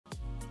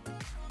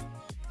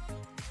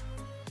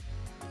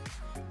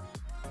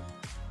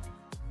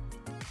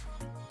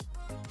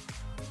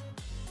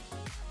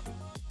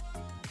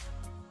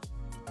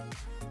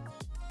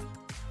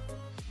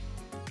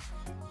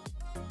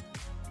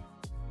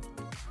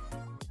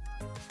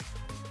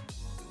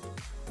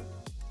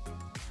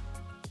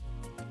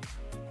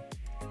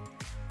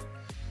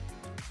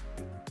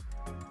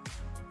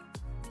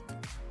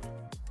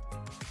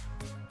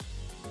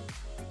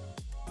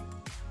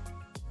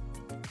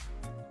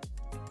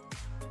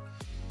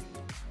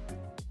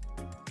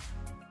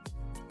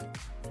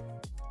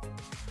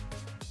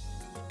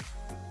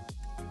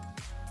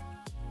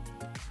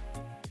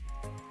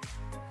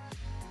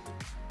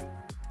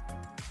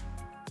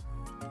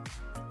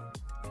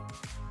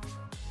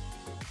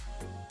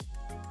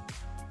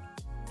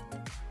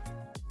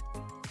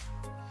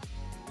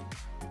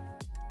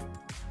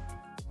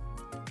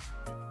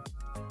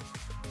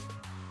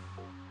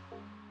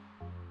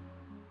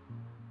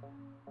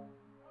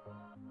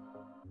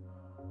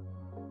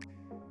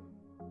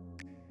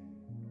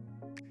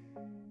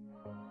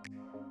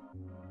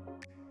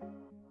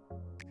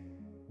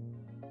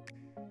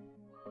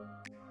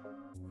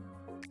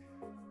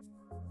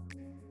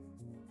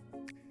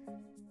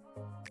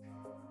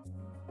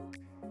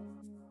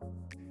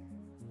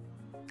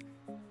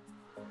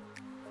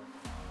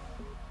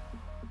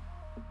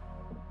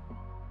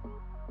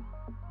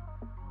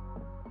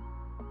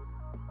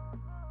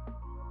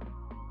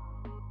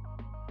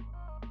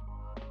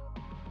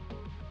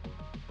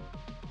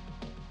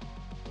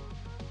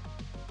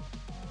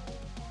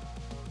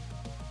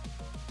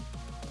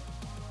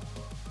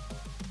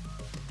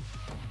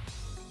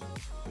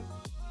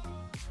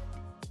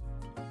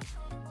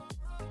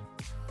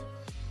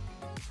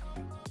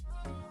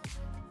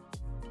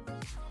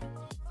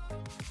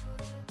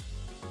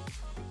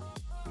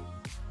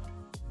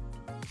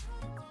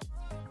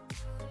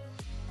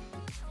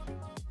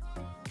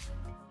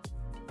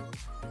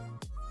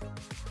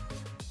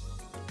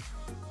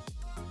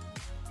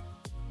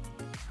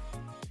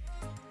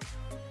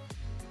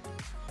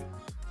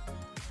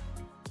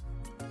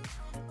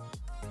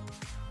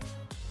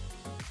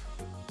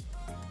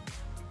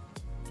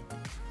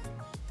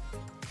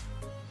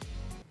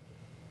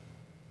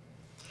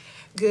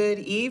Good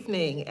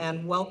evening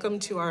and welcome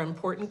to our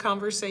important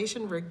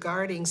conversation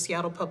regarding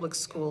Seattle Public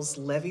Schools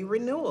levy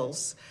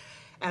renewals.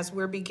 As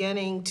we're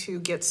beginning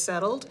to get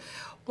settled,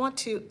 want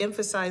to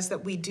emphasize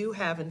that we do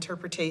have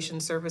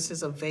interpretation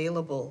services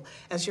available.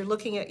 As you're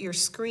looking at your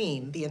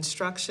screen, the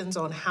instructions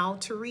on how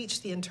to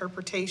reach the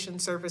interpretation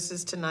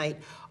services tonight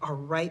are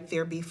right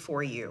there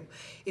before you.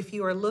 If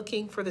you are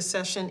looking for the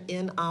session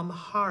in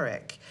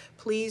Amharic,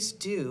 please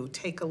do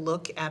take a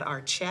look at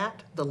our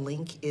chat. The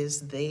link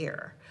is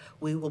there.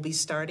 We will be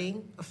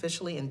starting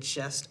officially in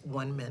just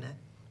 1 minute.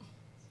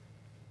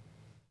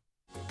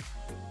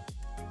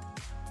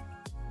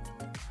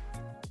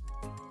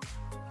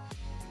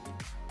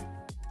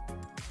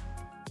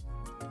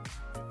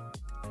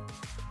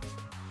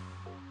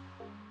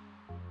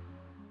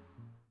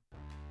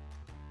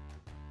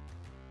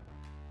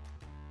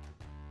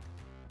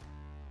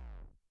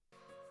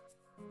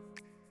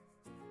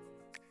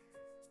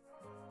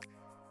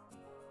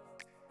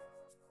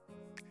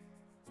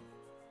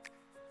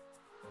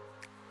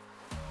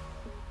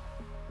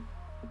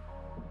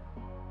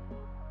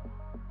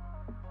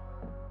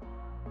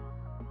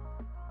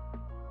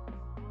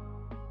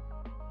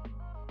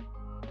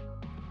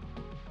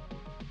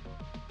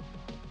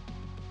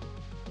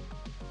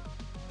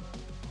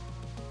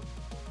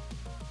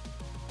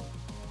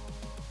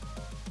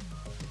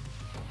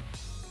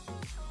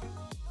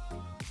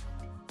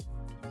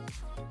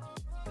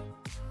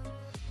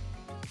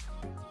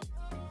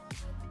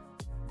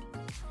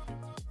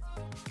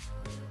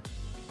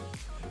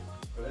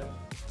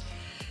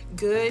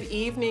 Good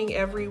evening,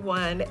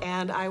 everyone,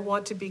 and I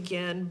want to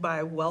begin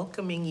by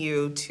welcoming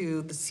you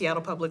to the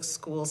Seattle Public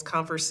Schools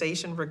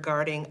conversation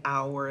regarding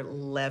our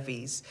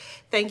levies.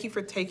 Thank you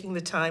for taking the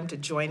time to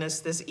join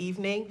us this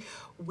evening.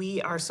 We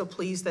are so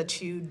pleased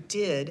that you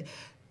did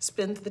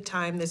spend the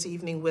time this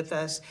evening with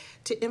us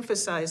to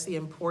emphasize the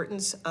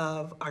importance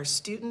of our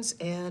students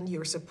and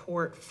your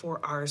support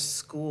for our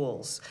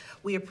schools.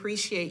 We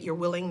appreciate your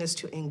willingness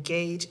to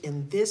engage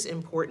in this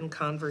important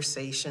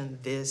conversation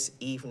this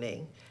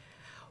evening.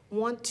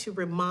 Want to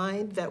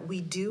remind that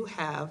we do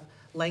have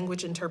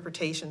language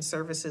interpretation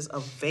services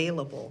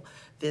available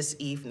this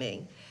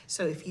evening.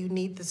 So if you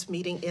need this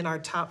meeting in our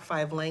top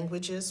 5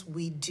 languages,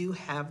 we do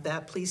have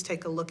that. Please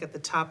take a look at the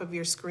top of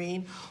your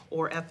screen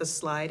or at the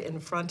slide in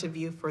front of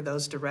you for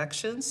those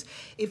directions.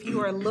 If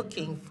you are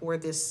looking for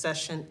this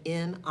session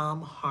in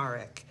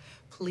Amharic,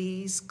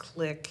 please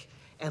click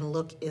and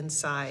look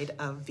inside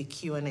of the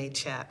Q&A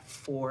chat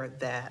for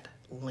that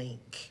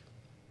link.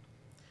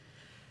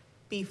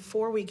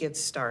 Before we get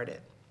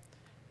started,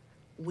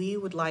 we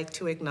would like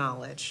to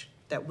acknowledge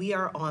that we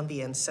are on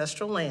the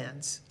ancestral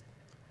lands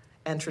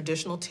and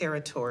traditional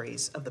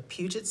territories of the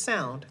Puget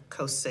Sound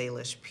Coast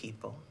Salish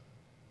people.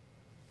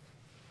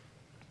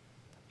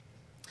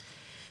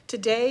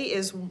 Today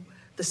is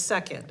the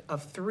second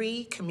of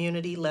 3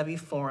 community levy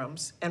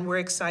forums, and we're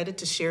excited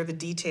to share the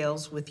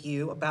details with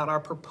you about our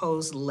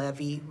proposed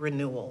levy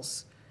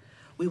renewals.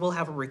 We will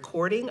have a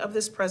recording of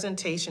this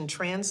presentation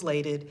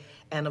translated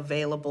and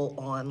available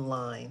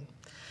online.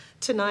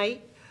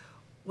 Tonight,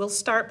 we'll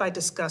start by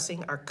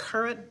discussing our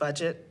current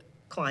budget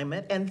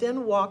climate and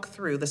then walk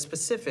through the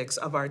specifics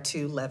of our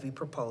 2 levy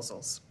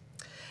proposals.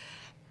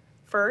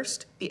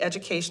 First, the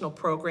Educational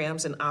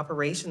Programs and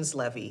Operations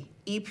Levy,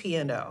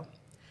 EP&O,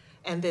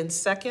 and then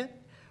second,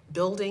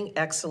 Building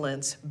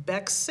Excellence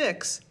BEC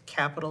 6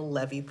 Capital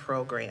Levy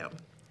Program.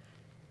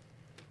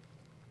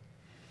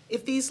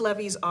 If these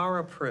levies are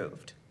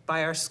approved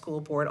by our school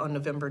board on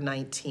November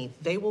 19th,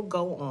 they will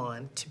go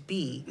on to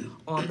be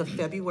on the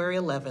February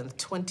 11th,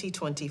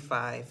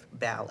 2025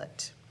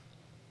 ballot.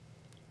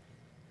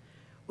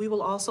 We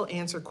will also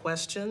answer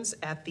questions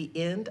at the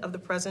end of the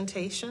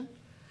presentation.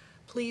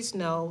 Please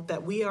know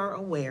that we are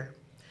aware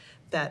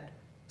that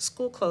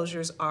school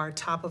closures are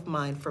top of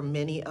mind for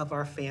many of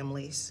our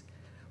families.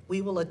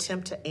 We will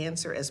attempt to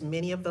answer as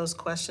many of those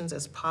questions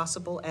as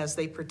possible as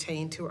they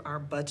pertain to our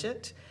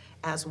budget,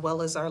 as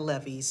well as our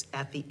levies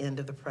at the end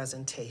of the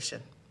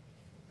presentation.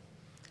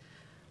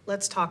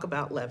 Let's talk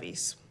about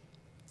levies.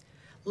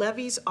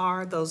 Levies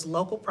are those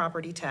local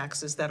property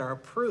taxes that are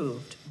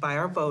approved by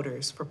our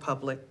voters for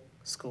public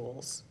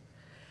schools.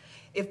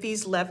 If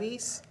these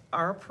levies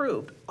are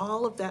approved,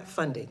 all of that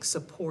funding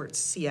supports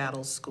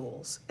Seattle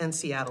schools and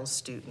Seattle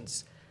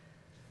students.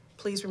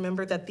 Please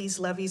remember that these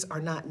levies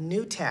are not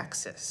new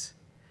taxes.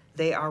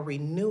 They are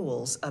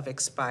renewals of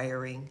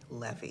expiring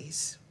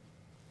levies.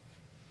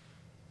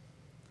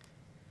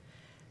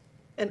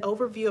 An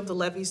overview of the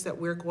levies that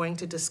we're going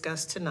to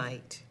discuss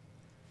tonight: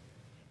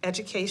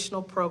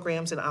 Educational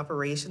Programs and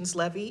Operations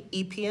Levy,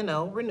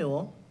 EP&O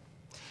renewal.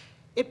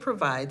 It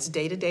provides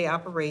day-to-day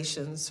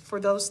operations for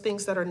those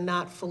things that are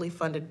not fully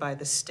funded by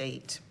the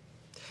state,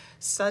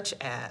 such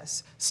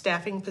as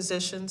staffing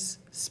positions,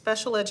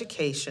 special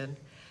education,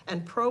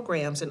 and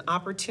programs and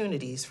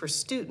opportunities for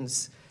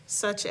students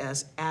such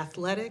as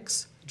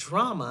athletics,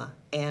 drama,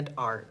 and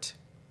art.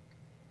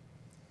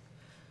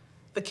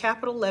 The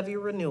capital levy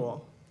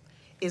renewal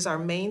is our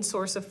main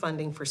source of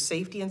funding for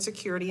safety and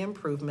security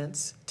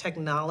improvements,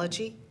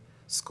 technology,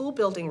 school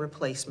building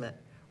replacement,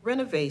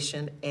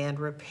 renovation, and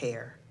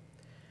repair.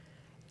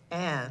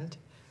 And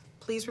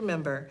please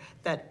remember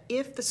that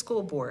if the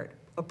school board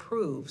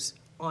approves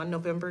on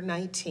November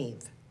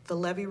 19th, the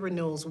levy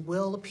renewals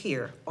will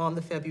appear on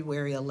the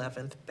February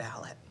 11th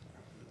ballot.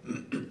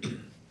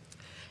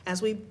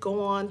 As we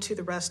go on to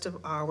the rest of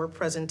our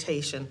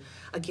presentation,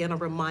 again, a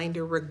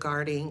reminder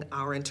regarding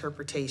our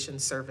interpretation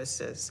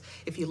services.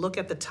 If you look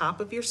at the top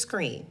of your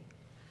screen,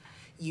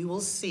 you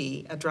will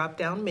see a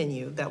drop-down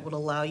menu that will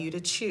allow you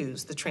to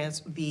choose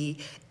the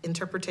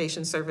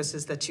interpretation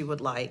services that you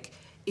would like.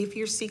 If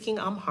you're seeking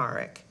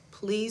Amharic,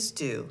 please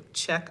do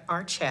check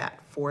our chat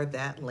for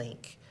that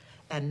link.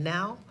 And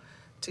now,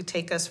 to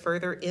take us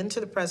further into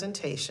the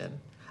presentation,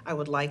 I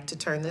would like to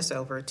turn this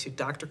over to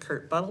Dr.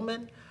 Kurt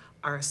Buttleman,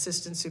 our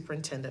Assistant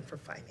Superintendent for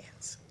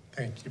Finance.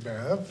 Thank you,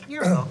 Bev.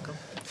 You're welcome.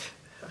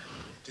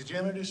 Did you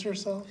introduce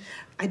yourself?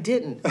 I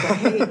didn't, but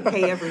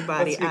hey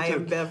everybody, That's I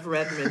good am Bev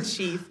Redmond,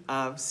 Chief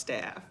of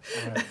Staff.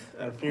 All right.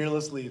 Our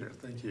fearless leader,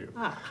 thank you.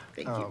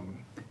 Thank you.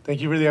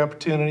 Thank you for the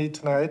opportunity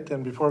tonight,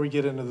 and before we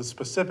get into the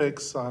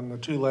specifics on the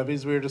two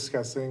levies we were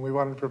discussing, we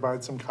wanted to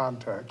provide some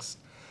context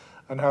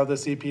on how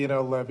this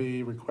EP&O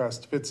levy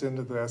request fits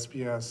into the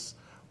SPS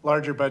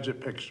larger budget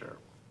picture.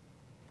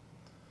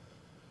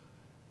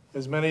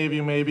 As many of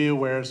you may be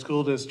aware,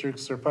 school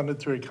districts are funded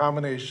through a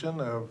combination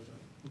of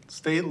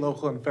state,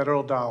 local, and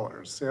federal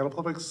dollars. Seattle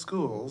Public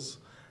Schools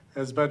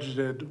has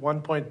budgeted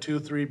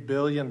 $1.23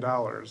 billion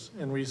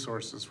in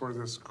resources for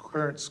this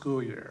current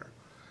school year.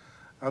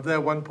 Of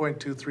that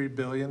 $1.23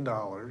 billion,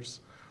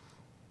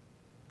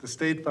 the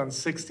state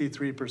funds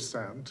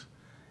 63%,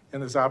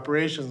 and this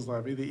operations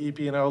levy, the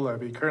EP&O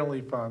levy,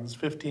 currently funds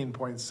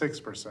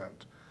 15.6%.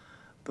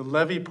 The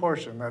levy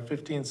portion, that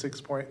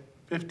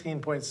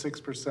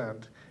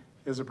 15.6%,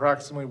 is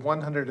approximately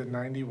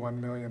 $191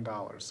 million.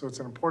 So it's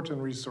an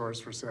important resource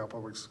for Seattle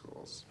Public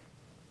Schools.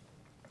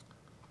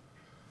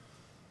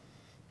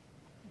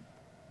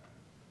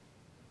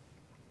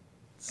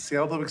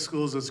 Seattle Public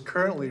Schools is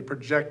currently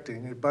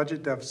projecting a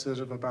budget deficit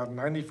of about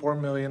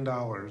 $94 million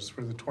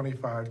for the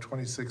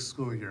 25-26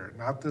 school year.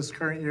 Not this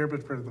current year,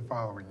 but for the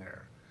following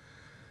year.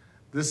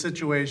 This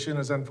situation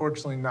is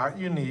unfortunately not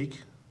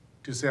unique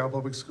to Seattle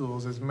Public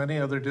Schools, as many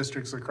other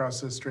districts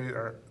across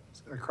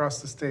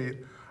the state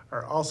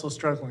are also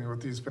struggling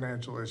with these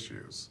financial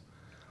issues.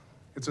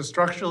 It's a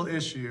structural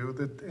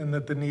issue in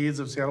that the needs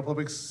of Seattle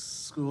Public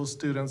Schools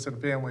students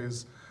and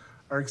families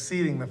are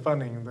exceeding the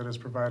funding that is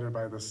provided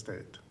by the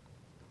state.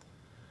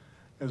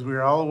 As we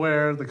are all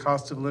aware, the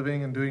cost of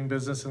living and doing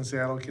business in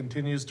Seattle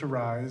continues to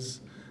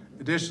rise.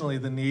 Additionally,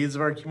 the needs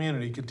of our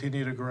community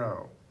continue to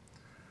grow.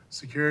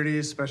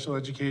 Security, special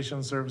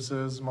education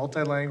services,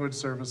 multi-language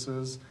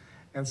services,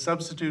 and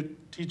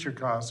substitute teacher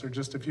costs are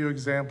just a few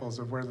examples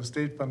of where the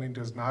state funding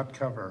does not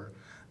cover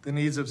the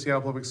needs of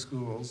Seattle Public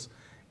Schools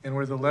and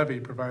where the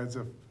levy provides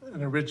an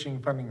enriching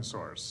funding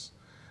source.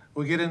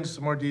 We'll get into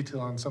some more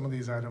detail on some of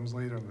these items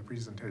later in the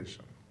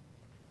presentation.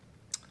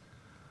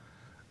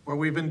 What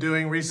we've been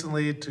doing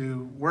recently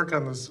to work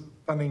on this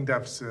funding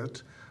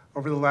deficit,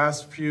 over the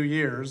last few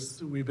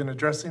years, we've been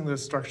addressing the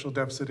structural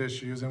deficit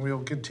issues, and we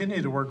will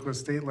continue to work with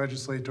state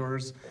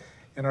legislators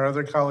and our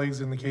other colleagues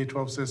in the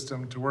K-12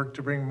 system to work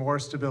to bring more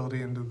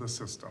stability into the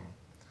system.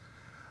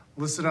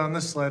 Listed on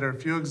this slide are a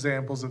few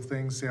examples of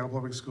things Seattle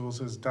Public Schools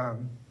has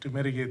done to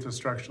mitigate the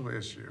structural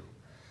issue.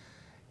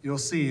 You'll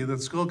see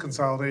that school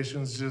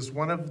consolidation is just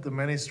one of the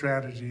many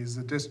strategies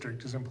the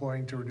district is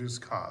employing to reduce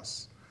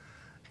costs.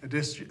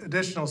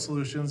 Additional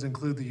solutions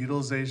include the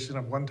utilization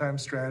of one-time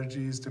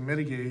strategies to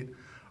mitigate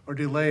or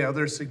delay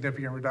other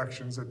significant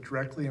reductions that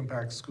directly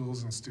impact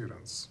schools and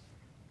students.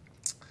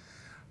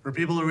 For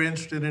people who are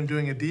interested in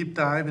doing a deep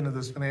dive into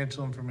this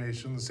financial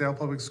information, the Seattle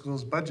Public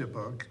Schools budget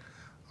book,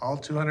 all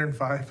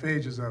 205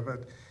 pages of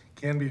it,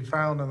 can be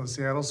found on the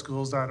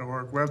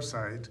seattleschools.org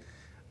website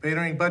by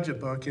entering budget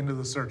book into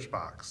the search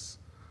box.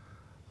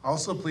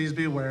 Also, please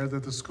be aware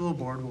that the school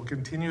board will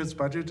continue its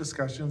budget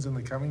discussions in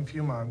the coming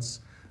few months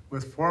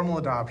with formal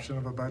adoption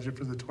of a budget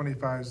for the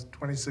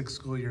 25-26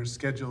 school year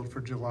scheduled for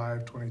July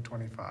of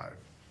 2025.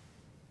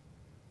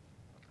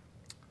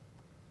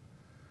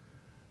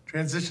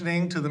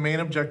 Transitioning to the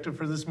main objective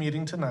for this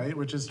meeting tonight,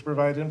 which is to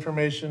provide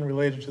information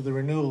related to the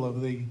renewal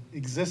of the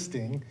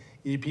existing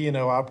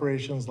EP&O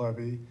operations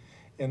levy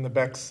and the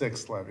BEC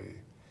 6 levy.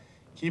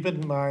 Keep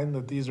in mind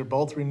that these are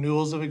both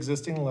renewals of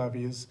existing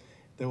levies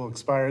that will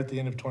expire at the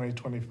end of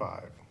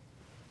 2025.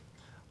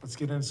 Let's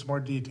get into some more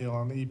detail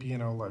on the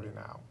EP&O levy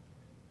now.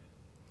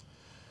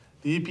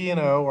 The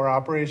EP&O, or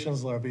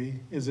operations levy,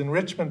 is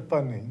enrichment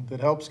funding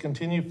that helps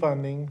continue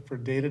funding for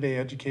day-to-day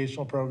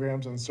educational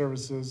programs and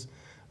services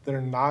that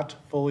are not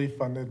fully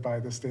funded by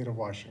the state of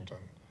Washington.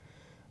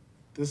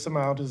 This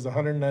amount is the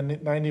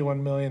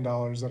 $191 million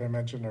that I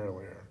mentioned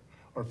earlier,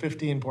 or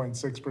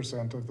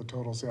 15.6% of the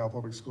total Seattle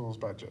Public Schools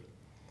budget.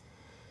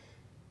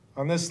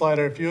 On this slide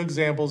are a few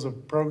examples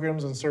of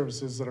programs and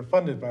services that are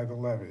funded by the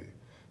levy.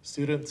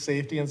 Student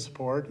safety and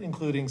support,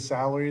 including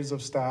salaries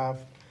of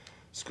staff,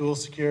 school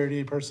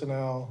security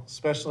personnel,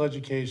 special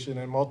education,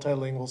 and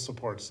multilingual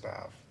support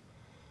staff.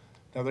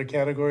 Another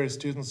category is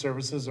student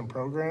services and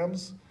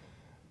programs.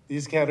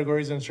 These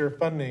categories ensure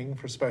funding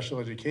for special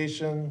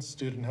education,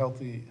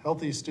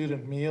 healthy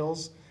student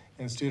meals,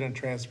 and student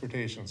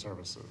transportation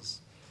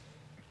services.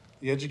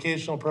 The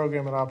educational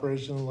program and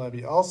operation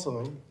levy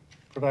also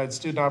provides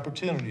student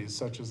opportunities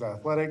such as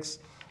athletics,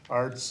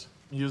 arts,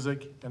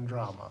 music, and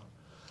drama.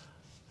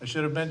 I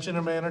should have mentioned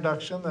in my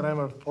introduction that I'm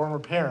a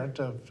parent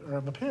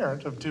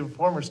of two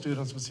former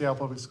students of Seattle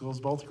Public Schools,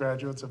 both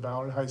graduates of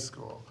Ballard High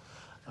School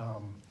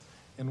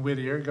in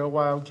Whittier. Go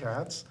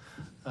Wildcats.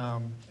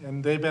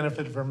 And they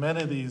benefited from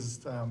many of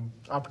these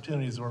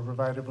opportunities that were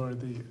provided by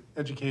the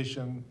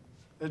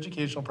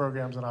educational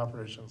programs and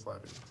operations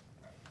levy.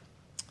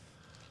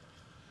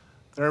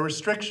 There are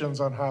restrictions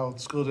on how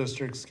school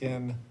districts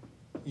can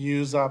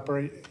use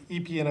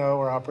EP&O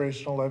or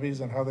operational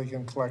levies and how they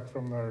can collect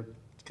from their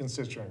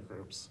constituent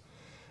groups.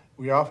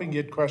 We often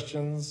get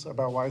questions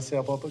about why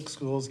Seattle Public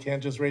Schools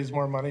can't just raise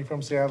more money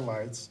from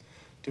Seattleites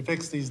to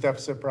fix these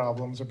deficit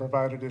problems and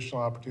provide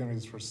additional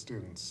opportunities for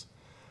students.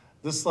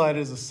 This slide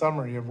is a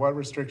summary of what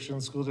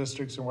restrictions school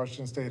districts in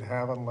Washington State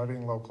have on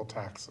levying local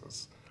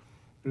taxes.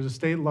 There's a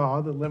state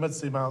law that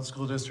limits the amount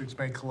school districts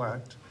may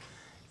collect.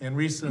 In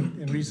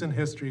recent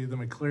history, the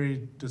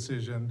McCleary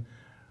decision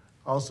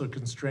also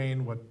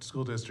constrained what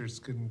school districts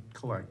can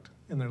collect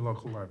in their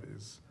local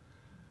levies.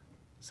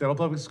 Seattle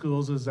Public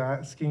Schools is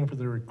asking for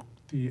the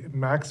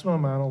maximum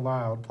amount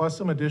allowed, plus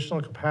some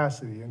additional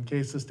capacity in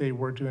case the state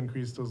were to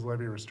increase those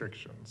levy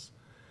restrictions.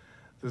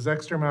 This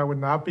extra amount would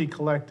not be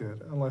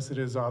collected unless it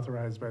is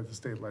authorized by the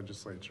state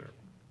legislature.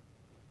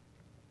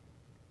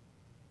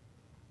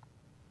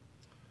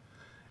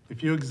 A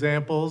few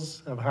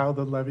examples of how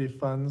the levy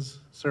funds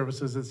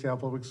services at Seattle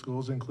Public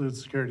Schools include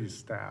security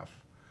staff.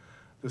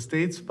 The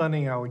state's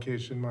funding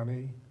allocation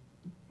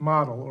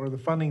model, or the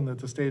funding that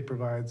the state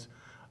provides,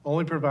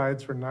 only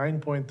provides for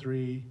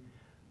 9.3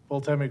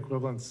 full-time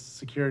equivalent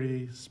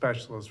security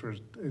specialists for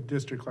a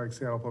district like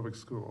Seattle Public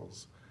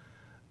Schools.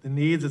 The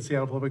needs at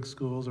Seattle Public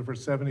Schools are for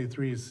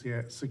 73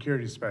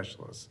 security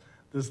specialists.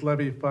 This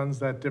levy funds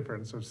that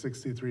difference of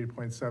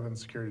 63.7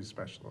 security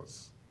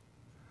specialists.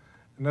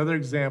 Another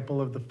example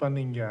of the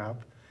funding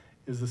gap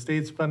is the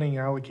state's funding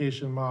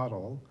allocation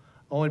model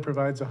only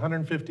provides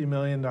 $150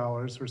 million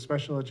for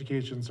special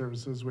education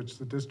services, which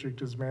the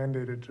district is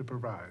mandated to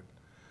provide.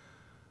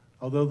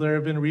 Although there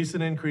have been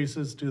recent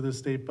increases to the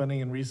state funding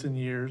in recent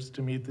years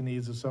to meet the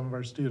needs of some of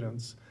our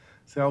students,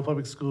 Seattle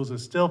Public Schools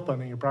is still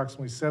funding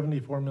approximately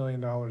 $74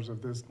 million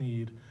of this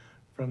need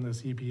from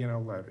this EP&O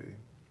levy.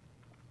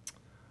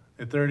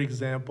 A third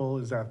example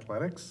is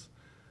athletics.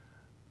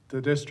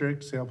 The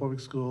district, Seattle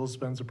Public Schools,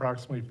 spends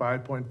approximately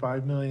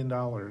 $5.5 million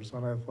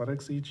on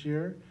athletics each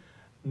year.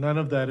 None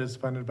of that is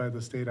funded by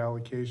the state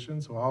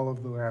allocation, so all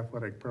of the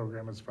athletic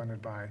program is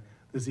funded by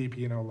this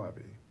EP&O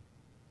levy.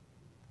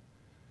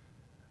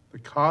 The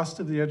cost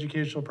of the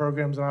educational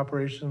programs and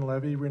operation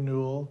levy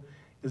renewal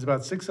is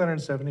about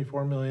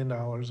 $674 million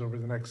over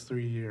the next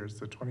 3 years,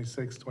 the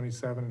 26,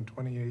 27, and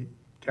 28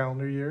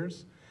 calendar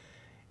years.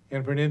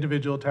 And for an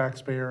individual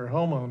taxpayer or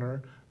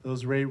homeowner,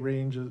 those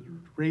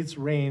rates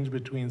range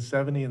between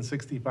 70 and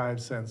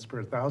 65 cents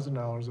per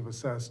 $1,000 of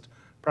assessed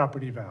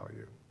property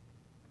value.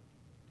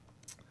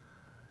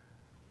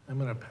 I'm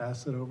going to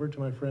pass it over to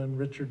my friend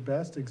Richard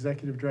Best,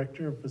 Executive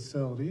Director of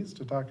Facilities,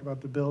 to talk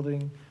about the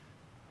Building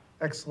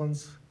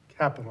Excellence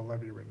Capital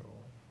Levy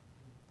Renewal.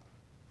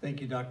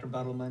 Thank you, Dr.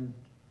 Buttleman.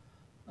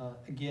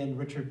 Again,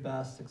 Richard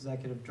Best,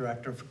 Executive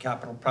Director for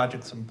Capital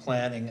Projects and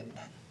Planning,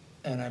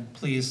 and I'm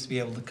pleased to be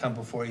able to come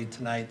before you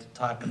tonight to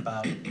talk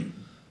about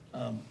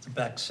the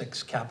BEC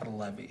 6 Capital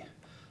Levy.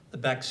 The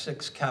BEC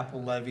 6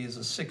 Capital Levy is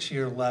a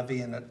 6-year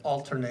levy, and it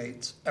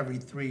alternates every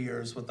 3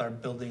 years with our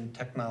Building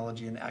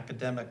Technology and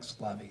Academics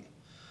Levy.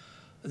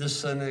 This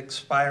is an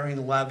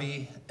expiring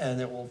levy, and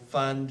it will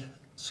fund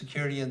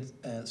security and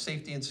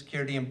safety and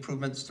security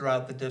improvements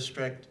throughout the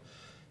district,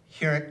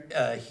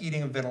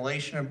 heating and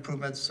ventilation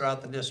improvements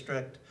throughout the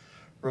district,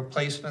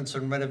 replacements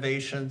and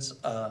renovations,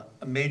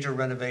 major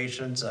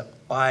renovations at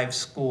 5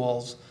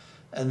 schools,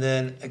 and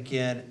then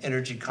again,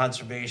 energy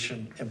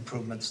conservation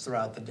improvements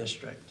throughout the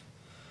district.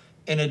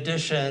 In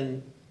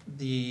addition,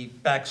 the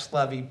BECS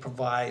levy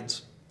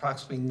provides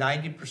approximately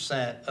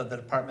 90% of the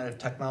Department of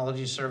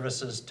Technology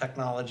Services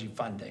technology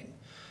funding.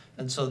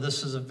 And so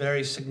this is a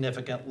very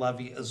significant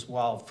levy as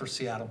well for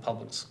Seattle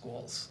Public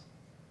Schools.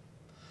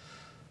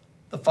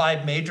 The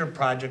 5 major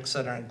projects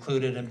that are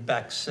included in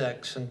BEC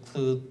 6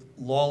 include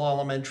Lowell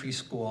Elementary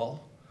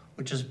School,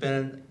 which has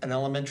been an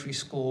elementary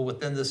school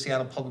within the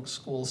Seattle Public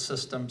Schools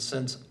system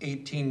since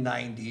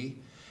 1890,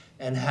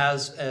 and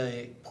has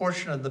a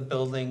portion of the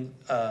building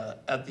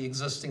at the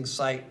existing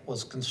site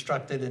was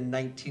constructed in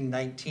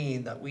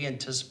 1919 that we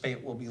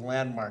anticipate will be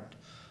landmarked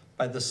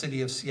by the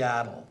city of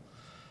Seattle.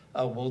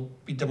 We'll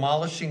be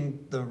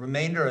demolishing the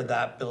remainder of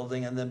that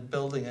building and then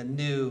building a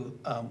new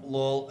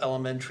Lowell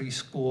Elementary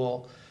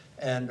School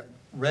and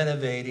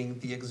renovating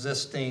the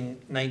existing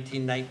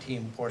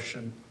 1919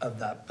 portion of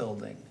that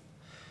building.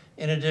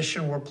 In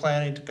addition, we're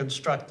planning to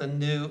construct a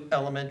new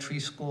elementary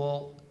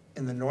school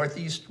in the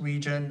northeast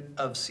region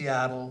of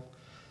Seattle,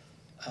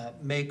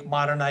 make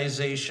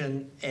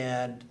modernization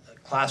and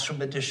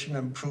classroom addition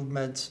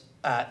improvements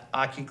at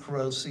Aki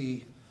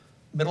Kurosi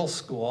Middle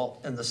School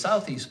in the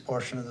southeast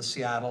portion of the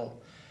Seattle,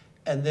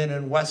 and then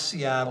in West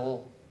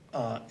Seattle,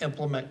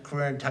 implement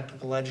career and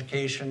technical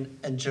education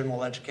and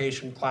general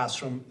education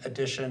classroom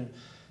addition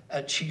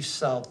at Chief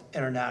South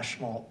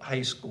International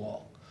High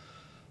School.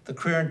 The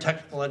career and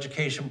technical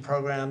education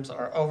programs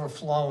are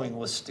overflowing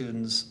with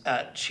students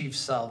at Chief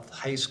South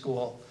High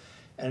School.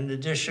 And in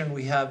addition,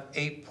 we have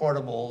 8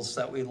 portables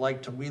that we'd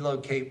like to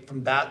relocate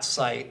from that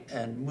site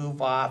and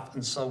move off.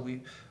 And so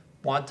we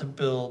want to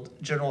build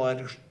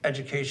general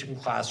education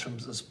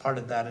classrooms as part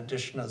of that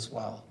addition as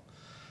well.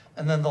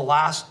 And then the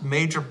last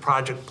major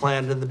project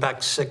planned in the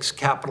BEC 6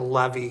 capital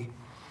levy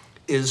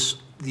is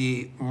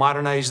the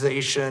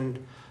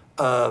modernization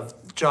of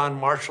John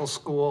Marshall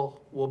School.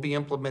 We'll be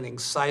implementing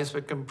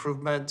seismic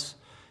improvements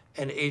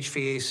and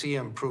HVAC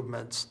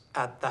improvements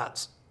at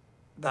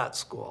that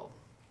school.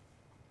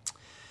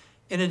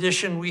 In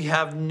addition, we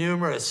have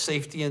numerous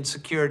safety and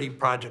security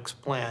projects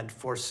planned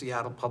for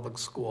Seattle Public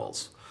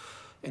Schools,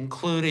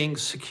 including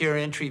secure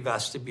entry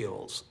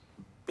vestibules,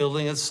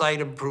 building and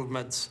site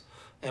improvements,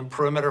 and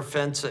perimeter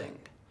fencing,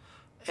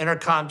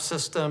 intercom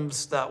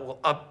systems that will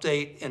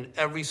update in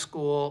every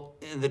school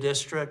in the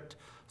district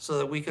so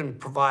that we can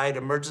provide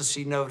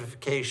emergency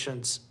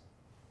notifications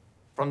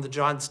from the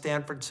John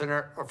Stanford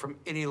Center or from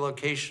any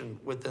location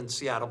within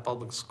Seattle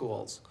Public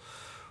Schools.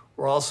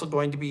 We're also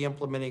going to be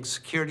implementing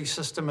security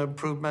system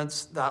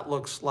improvements. That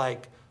looks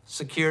like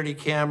security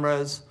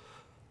cameras,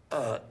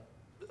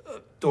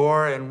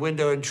 door and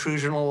window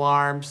intrusion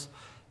alarms,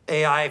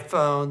 AI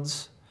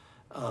phones,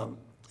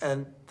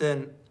 and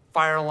then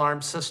fire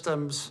alarm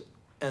systems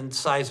and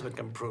seismic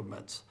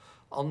improvements.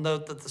 I'll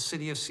note that the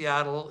City of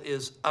Seattle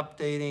is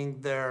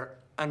updating their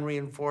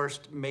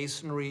unreinforced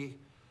masonry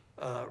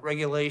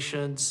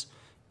regulations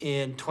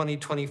in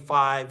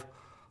 2025.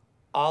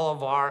 All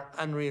of our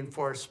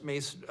unreinforced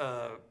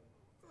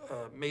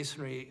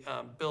masonry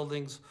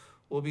buildings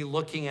will be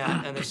looking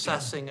at and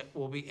assessing,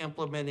 will be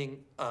implementing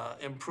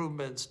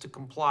improvements to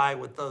comply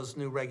with those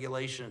new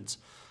regulations.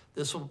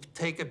 This will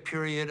take a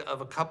period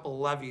of a couple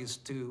levies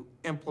to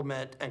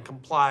implement and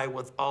comply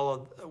with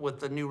with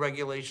the new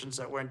regulations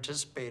that we're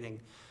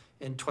anticipating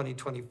in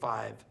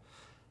 2025.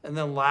 And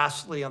then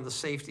lastly, on the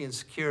safety and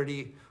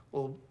security,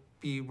 we'll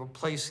be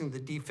replacing the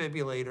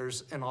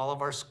defibrillators in all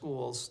of our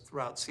schools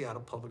throughout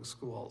Seattle Public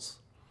Schools.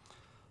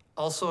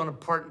 Also, an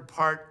important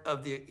part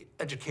of the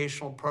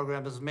educational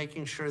program is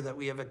making sure that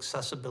we have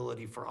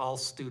accessibility for all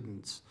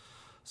students.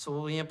 So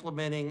we'll be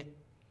implementing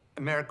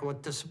American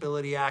with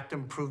Disability Act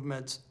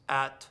improvements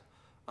at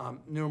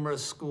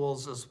numerous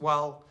schools as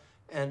well,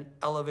 and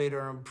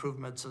elevator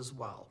improvements as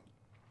well.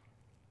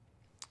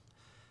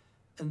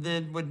 And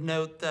then would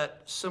note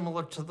that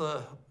similar to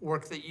the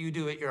work that you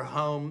do at your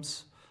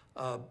homes,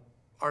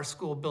 our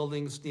school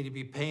buildings need to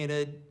be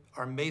painted.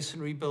 Our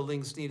masonry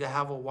buildings need to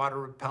have a water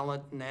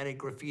repellent and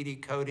anti-graffiti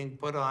coating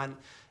put on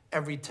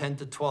every 10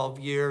 to 12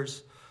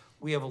 years.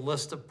 We have a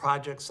list of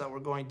projects that we're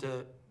going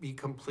to be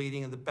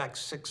completing in the BEC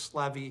 6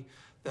 levy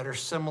that are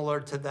similar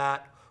to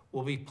that.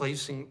 We'll be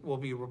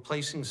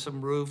replacing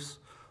some roofs.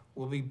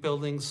 We'll be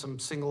building some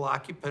single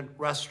occupant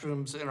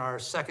restrooms in our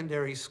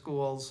secondary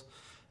schools.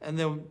 And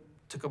then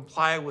to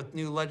comply with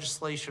new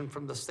legislation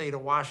from the state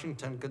of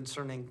Washington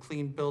concerning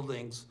clean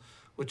buildings,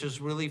 which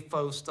is really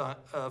focused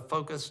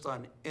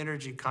on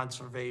energy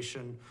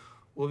conservation,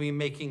 we'll be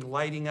making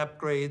lighting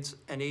upgrades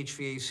and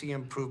HVAC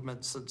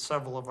improvements at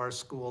several of our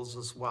schools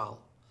as well.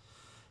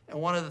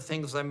 And one of the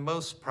things I'm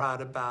most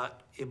proud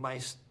about in my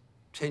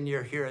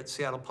tenure here at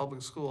Seattle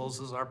Public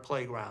Schools is our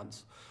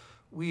playgrounds.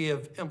 We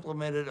have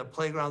implemented a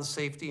playground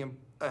safety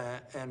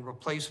and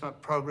replacement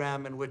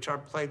program in which our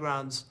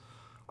playgrounds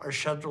are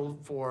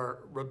scheduled for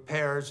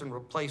repairs and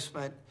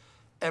replacement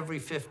every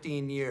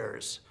 15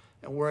 years.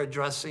 And we're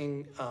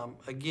addressing,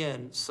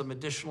 again, some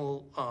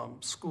additional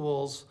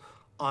schools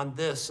on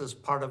this as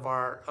part of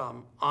our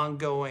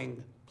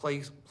ongoing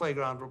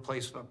playground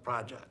replacement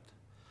project.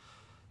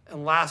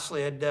 And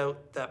lastly, I'd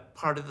note that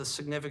part of the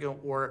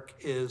significant work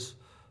is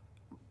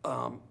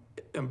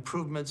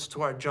improvements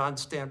to our John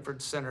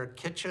Stanford Center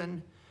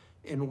kitchen,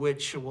 in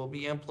which we'll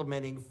be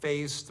implementing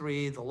phase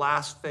 3, the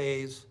last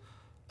phase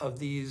of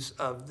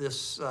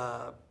this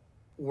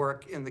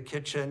work in the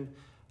kitchen.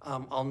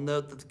 I'll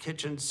note that the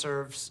kitchen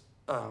serves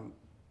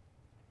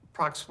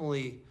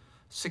approximately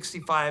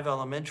 65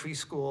 elementary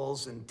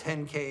schools and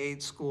 10 K-8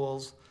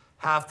 schools,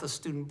 half the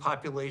student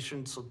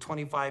population, so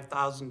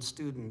 25,000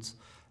 students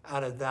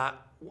out of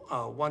that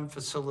one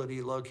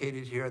facility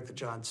located here at the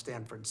John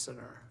Stanford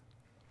Center.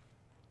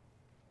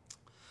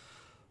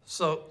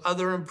 So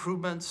other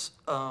improvements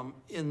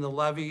in the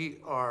levy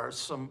are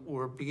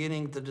we're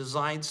beginning the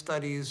design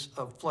studies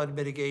of flood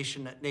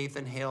mitigation at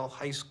Nathan Hale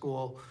High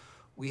School.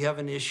 We have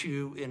an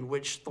issue in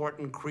which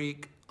Thornton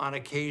Creek, on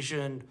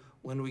occasion,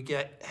 when we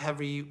get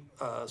heavy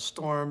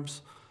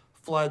storms,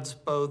 floods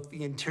both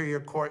the interior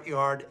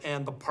courtyard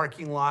and the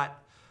parking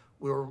lot.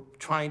 We're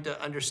trying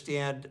to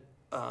understand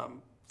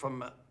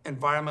from an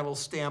environmental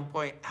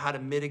standpoint, how to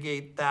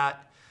mitigate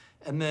that.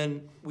 And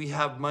then we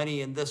have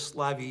money in this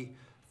levy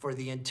for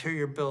the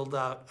interior build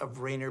out of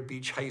Rainier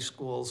Beach High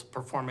School's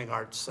Performing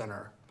Arts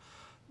Center.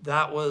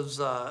 That was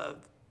a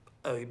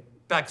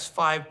BEX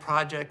 5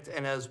 project,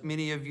 and as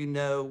many of you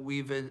know,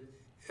 we've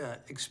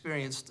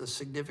experienced a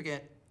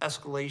significant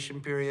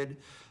escalation period.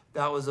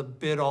 That was a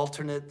bid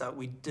alternate that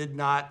we did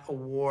not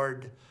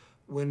award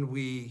when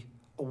we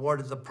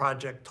awarded the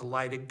project to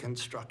Lighted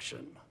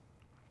Construction.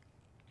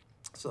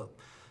 So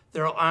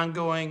there are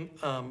ongoing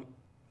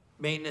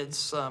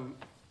maintenance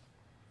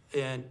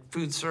and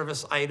food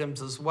service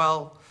items as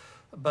well,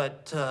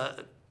 but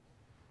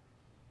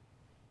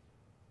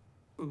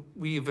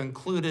we've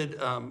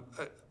included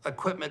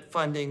equipment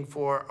funding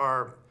for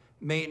our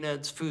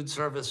maintenance, food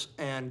service,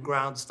 and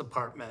grounds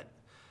department.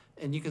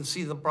 And you can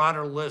see the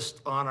broader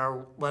list on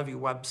our levy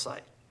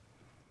website.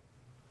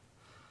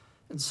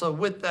 And so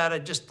with that,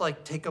 I'd just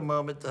like to take a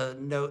moment to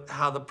note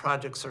how the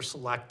projects are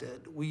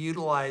selected. We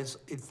utilize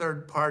a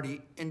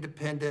third-party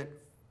independent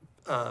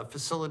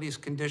facilities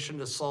condition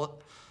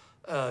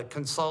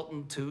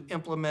consultant to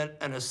implement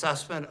an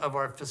assessment of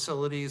our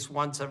facilities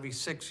once every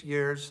 6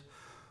 years.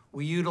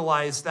 We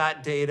utilize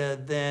that data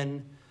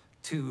then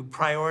to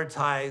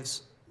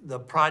prioritize the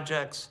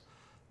projects.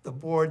 The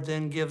board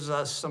then gives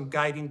us some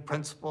guiding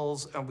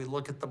principles, and we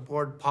look at the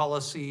board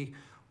policy.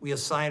 We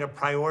assign a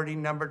priority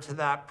number to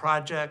that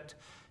project,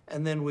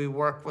 and then we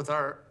work with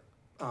our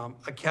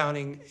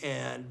accounting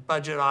and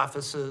budget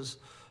offices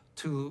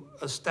to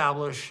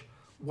establish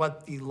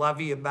what the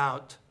levy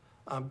amount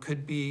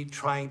could be,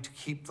 trying to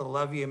keep the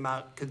levy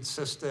amount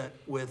consistent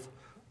with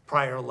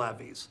prior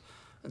levies.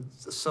 And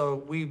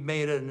so we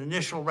made an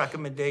initial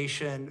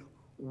recommendation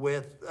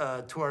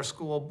to our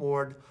school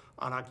board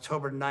on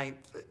October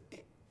 9th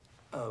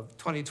of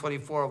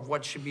 2024 of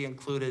what should be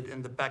included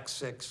in the BEX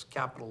 6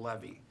 capital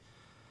levy.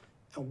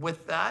 And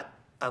with that,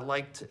 I'd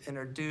like to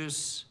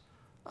introduce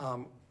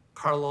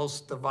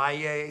Carlos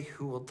Devalle,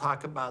 who will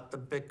talk about the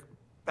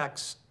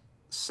BEX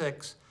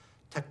 6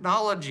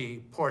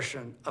 technology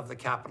portion of the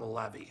capital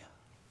levy.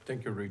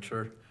 Thank you,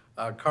 Richard.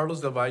 Carlos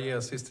Del Valle,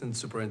 Assistant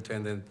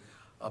Superintendent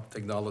of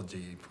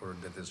Technology for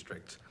the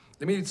district.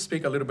 Let me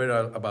speak a little bit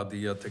about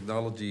the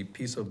technology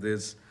piece of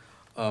this.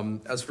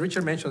 As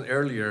Richard mentioned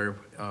earlier,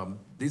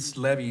 this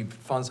levy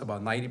funds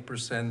about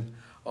 90%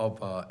 of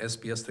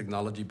SPS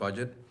technology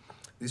budget.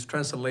 This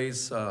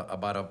translates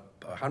about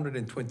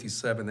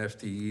 127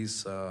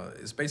 FTEs.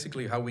 It's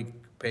basically how we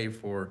pay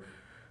for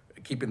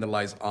keeping the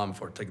lights on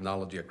for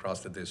technology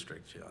across the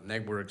district.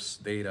 Networks,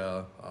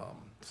 data,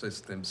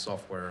 systems,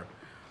 software,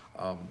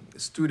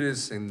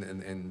 students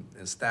and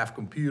staff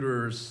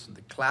computers,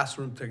 the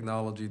classroom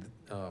technology,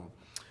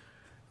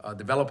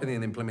 developing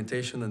and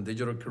implementation and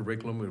digital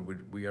curriculum.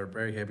 We are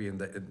very heavy in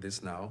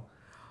this now.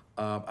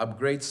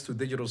 Upgrades to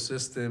digital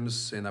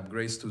systems and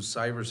upgrades to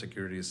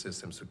cybersecurity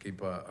systems to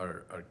keep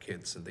our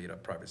kids and data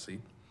privacy.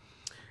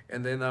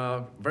 And then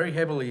very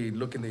heavily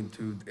looking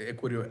into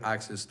equity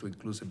access to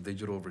inclusive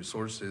digital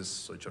resources,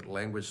 such as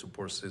language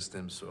support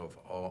systems of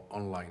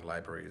online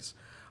libraries.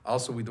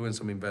 Also, we're doing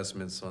some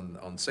investments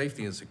on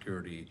safety and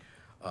security,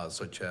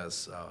 such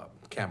as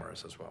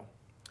cameras as well.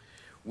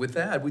 With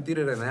that, we did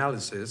an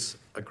analysis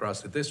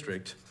across the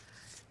district,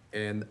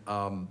 and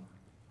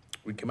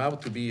we came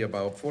out to be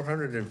about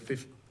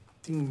 $415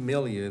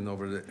 million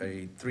over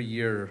a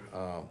 3-year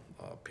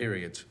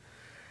period.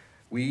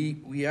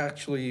 We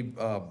actually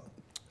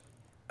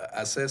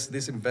assess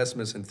these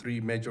investments in 3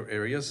 major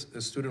areas: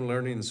 student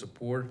learning and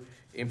support,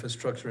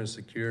 infrastructure and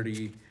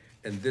security,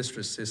 and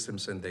district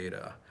systems and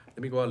data.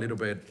 Let me go a little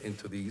bit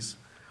into these.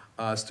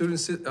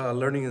 Student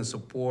learning and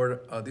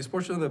support, this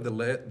portion of the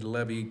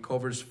levy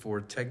covers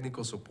for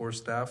technical support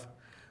staff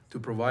to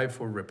provide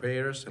for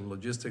repairs and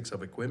logistics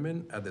of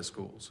equipment at the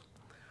schools.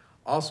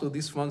 Also,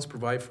 these funds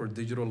provide for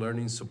digital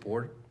learning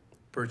support,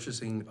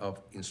 purchasing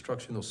of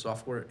instructional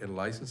software and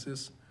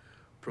licenses,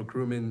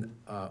 procurement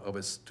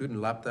of student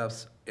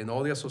laptops, and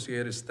all the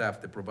associated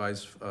staff that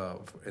provides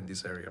in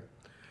this area.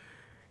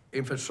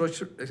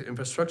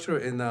 Infrastructure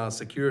and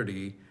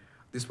security,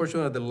 this portion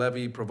of the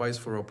levy provides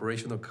for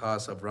operational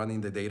costs of running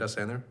the data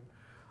center,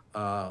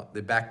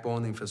 the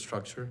backbone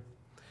infrastructure.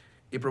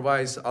 It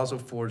provides also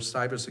for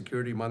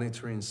cybersecurity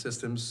monitoring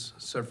systems,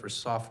 server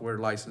software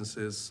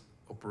licenses,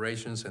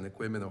 operations and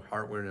equipment of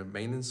hardware and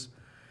maintenance.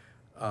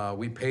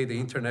 We pay the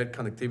internet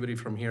connectivity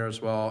from here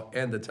as well,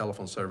 and the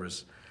telephone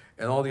service,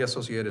 and all the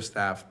associated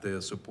staff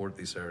to support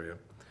this area.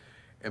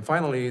 And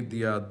finally,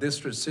 the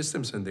district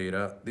systems and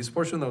data. This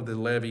portion of the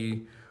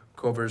levy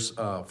covers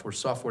for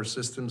software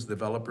systems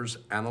developers,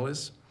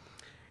 analysts,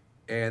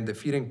 and the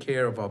feed and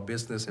care of our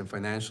business and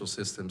financial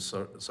systems,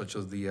 such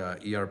as the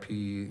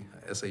ERP,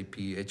 SAP,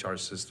 HR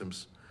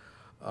systems.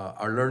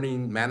 Our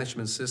learning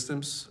management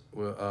systems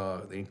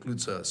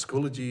includes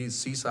Schoology,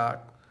 CSOC,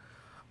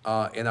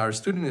 and our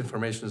student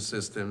information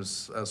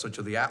systems, such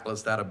as the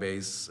Atlas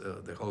database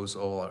that hosts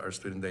all our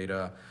student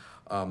data,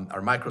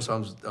 our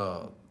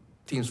Microsoft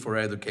Teams for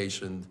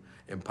Education,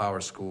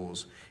 empower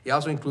schools. It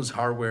also includes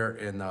hardware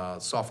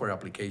and software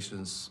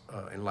applications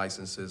and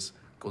licenses,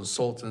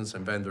 consultants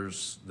and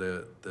vendors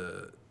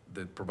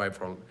that provide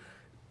for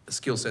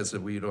skill sets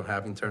that we don't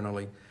have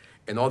internally,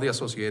 and all the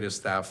associated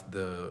staff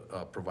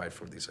that provide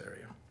for this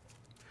area.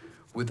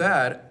 With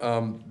that,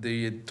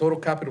 the total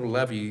capital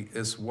levy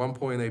is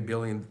 $1.8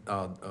 billion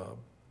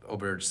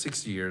over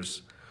 6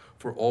 years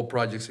for all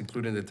projects,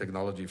 including the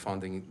technology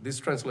funding. This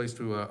translates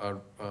to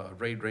a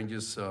rate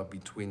ranges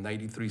between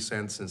 93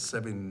 cents and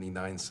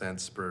 79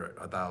 cents per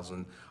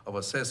 1,000 of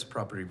assessed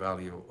property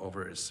value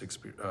over 6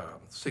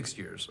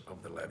 years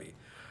of the levy.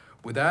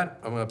 With that,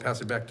 I'm gonna pass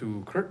it back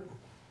to Kurt.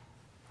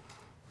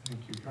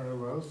 Thank you,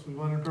 Carlos. We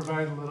want to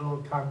provide a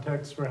little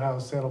context for how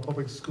Seattle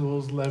Public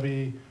Schools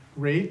levy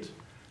rate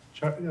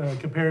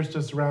compares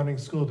to surrounding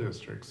school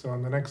districts. So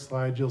on the next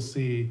slide, you'll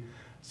see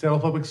Seattle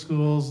Public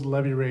Schools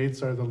levy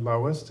rates are the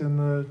lowest in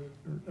the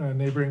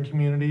neighboring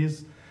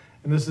communities.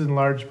 And this is in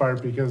large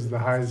part because of the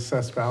high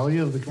assessed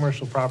value of the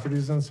commercial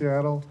properties in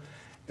Seattle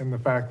and the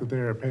fact that they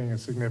are paying a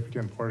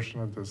significant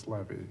portion of this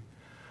levy.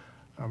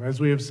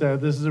 As we have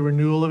said, this is a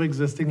renewal of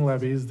existing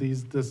levies.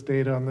 This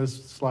data on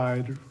this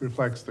slide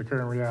reflects the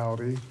current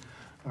reality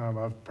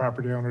of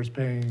property owners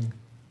paying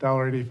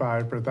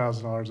 $1.85 per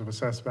 $1,000 of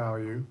assessed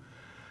value.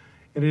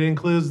 And it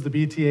includes the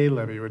BTA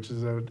levy, which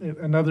is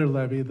another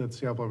levy that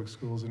Seattle Public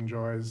Schools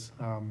enjoys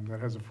that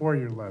has a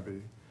 4-year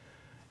levy.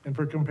 And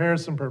for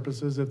comparison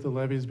purposes, if the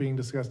levies being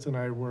discussed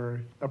tonight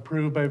were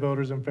approved by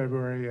voters in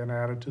February and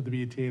added to the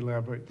BTA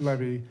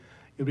levy,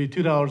 it'd be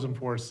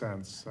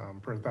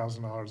 $2.04 per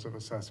 $1,000 of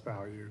assessed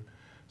value,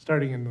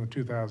 starting in the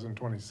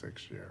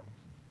 2026 year.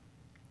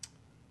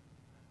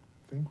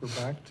 I think we're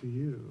back to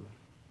you,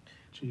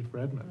 Chief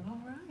Redmond.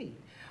 All right.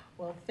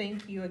 Well,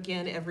 thank you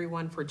again,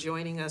 everyone, for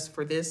joining us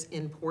for this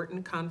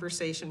important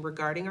conversation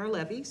regarding our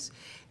levies.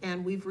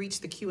 And we've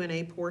reached the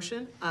Q&A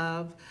portion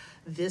of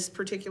this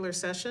particular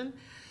session.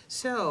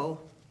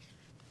 So,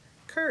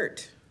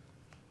 Kurt,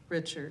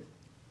 Richard,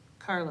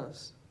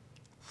 Carlos,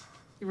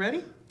 you ready?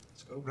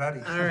 Let's go.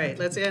 Ready. All right,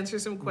 let's answer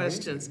some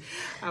questions.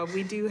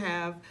 We do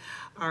have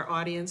our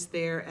audience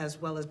there, as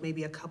well as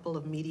maybe a couple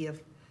of media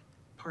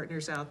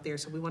partners out there,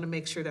 so we want to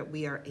make sure that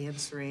we are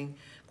answering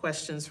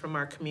questions from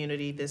our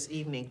community this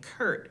evening.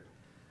 Kurt,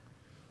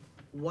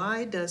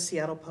 why does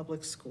Seattle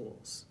Public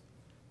Schools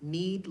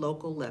need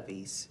local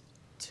levies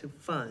to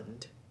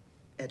fund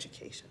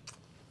education?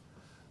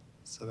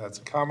 So that's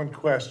a common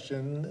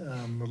question.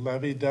 The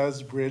levy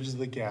does bridge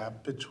the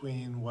gap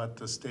between what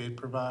the state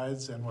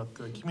provides and what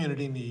the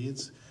community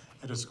needs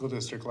at a school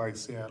district like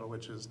Seattle,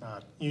 which is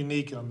not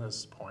unique on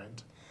this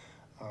point.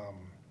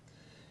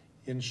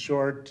 In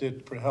short,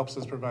 it helps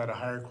us provide a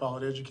higher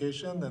quality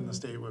education than the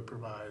state would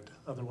provide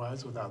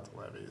otherwise without the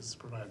levies,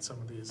 provide some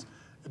of these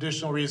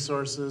additional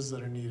resources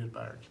that are needed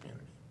by our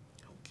community.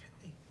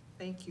 Okay,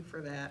 thank you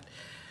for that.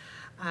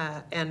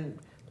 And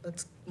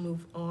let's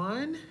move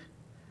on.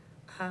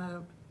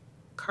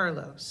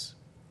 Carlos,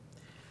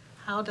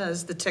 how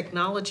does the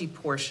technology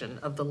portion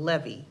of the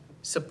levy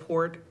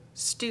support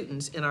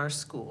students in our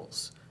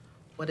schools?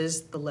 What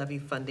is the levy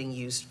funding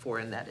used for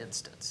in that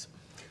instance?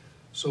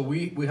 So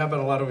we have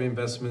a lot of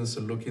investments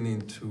looking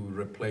into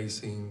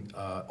replacing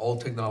all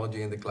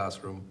technology in the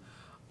classroom,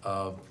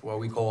 what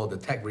we call the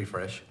tech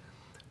refresh.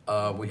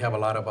 We have a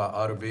lot of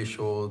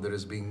audiovisual that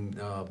is being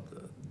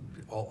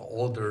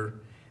older,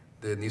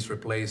 that needs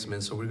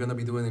replacement. So we're going to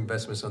be doing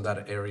investments on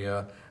that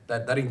area.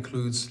 That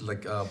includes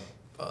like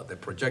the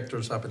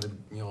projectors up in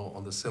the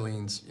on the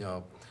ceilings,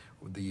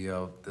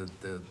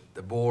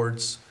 the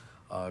boards,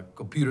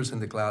 computers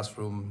in the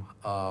classroom.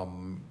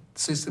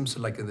 Systems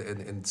like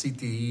in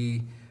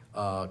CTE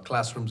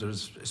classrooms,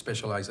 there's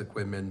specialized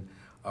equipment.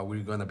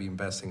 We're going to be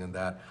investing in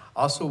that.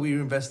 Also,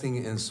 we're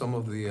investing in some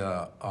of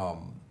the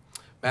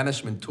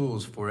management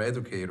tools for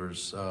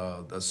educators,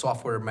 the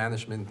software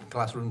management,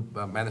 classroom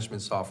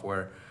management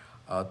software,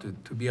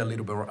 to be a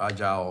little bit more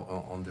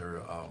agile on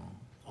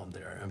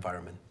their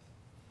environment.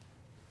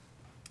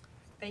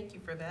 Thank you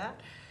for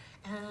that.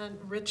 And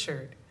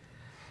Richard,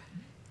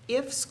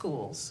 if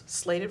schools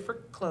slated for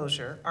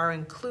closure are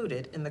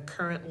included in the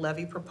current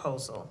levy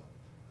proposal,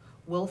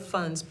 will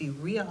funds be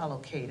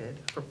reallocated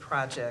for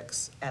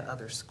projects at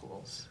other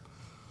schools?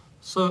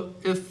 So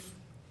if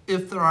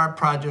there are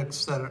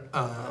projects that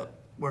are,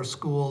 where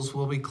schools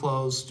will be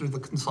closed through the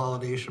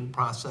consolidation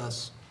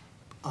process,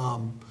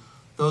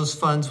 those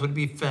funds would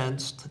be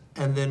fenced,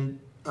 and then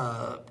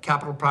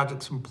capital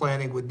projects and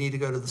planning would need to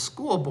go to the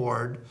school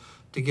board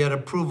to get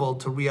approval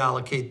to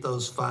reallocate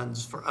those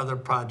funds for other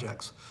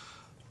projects.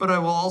 But I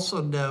will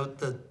also note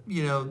that,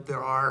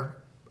 there are,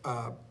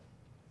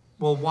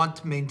 we'll want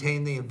to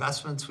maintain the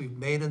investments we've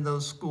made in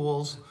those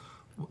schools.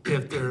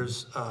 If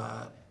there's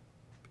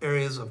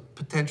areas of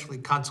potentially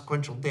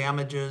consequential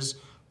damages,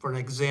 for an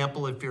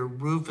example, if your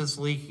roof is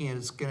leaking and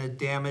it's going to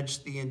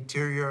damage the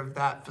interior of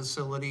that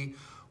facility,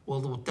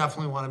 we'll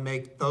definitely want to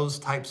make those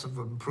types of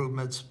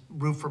improvements,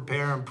 roof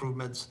repair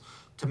improvements,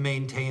 to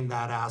maintain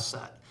that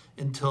asset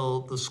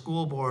until the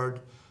school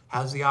board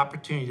has the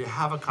opportunity to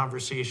have a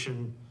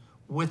conversation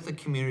with the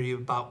community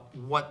about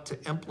what to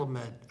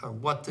implement or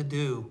what to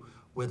do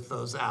with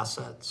those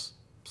assets.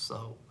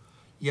 So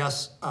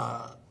yes,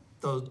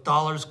 those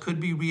dollars could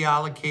be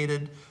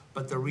reallocated,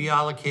 but they're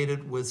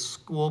reallocated with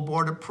school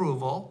board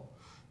approval,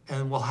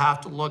 and we'll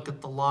have to look at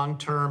the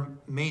long-term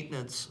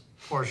maintenance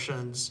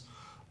portions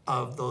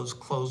of those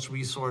closed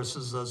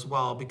resources as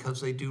well, because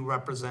they do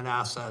represent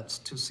assets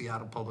to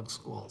Seattle Public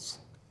Schools.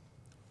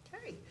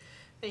 Okay,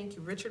 thank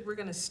you. Richard, we're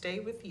going to stay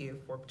with you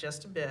for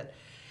just a bit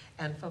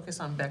and focus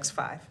on BEX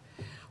 5.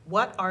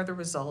 What are the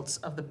results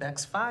of the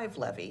BEX 5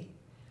 levy?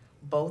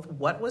 Both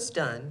what was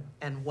done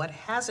and what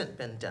hasn't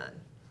been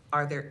done.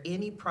 Are there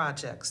any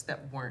projects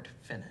that weren't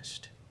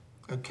finished?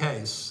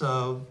 Okay,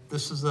 so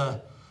this is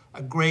a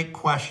great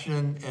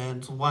question,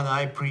 and one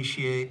I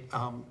appreciate.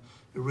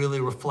 It really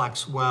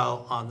reflects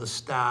well on the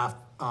staff,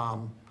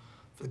 for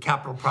the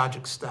capital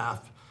project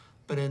staff.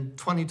 But in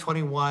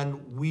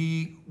 2021,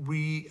 we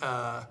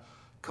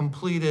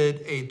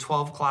completed a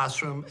 12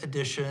 classroom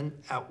addition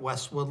at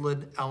West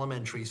Woodland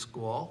Elementary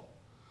School.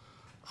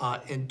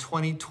 In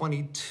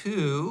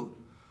 2022,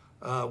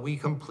 we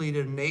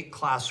completed an 8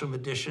 classroom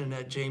addition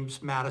at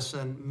James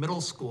Madison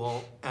Middle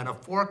School and a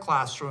 4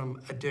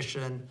 classroom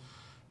addition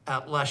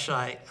at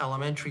Leschi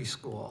Elementary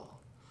School.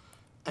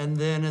 And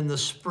then in the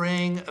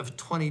spring of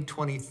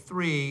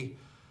 2023,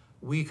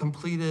 we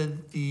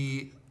completed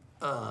the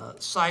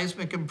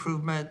seismic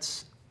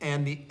improvements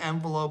and the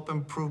envelope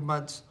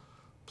improvements,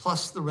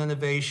 plus the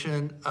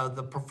renovation of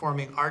the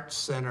Performing Arts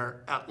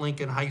Center at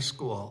Lincoln High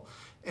School.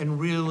 And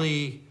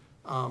really,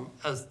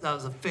 that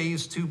was a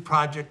phase 2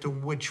 project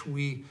in which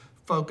we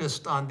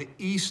focused on the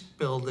east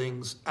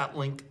buildings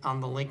on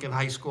the Lincoln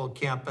High School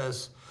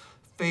campus.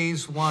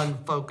 Phase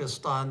 1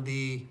 focused on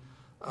the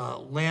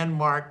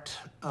landmarked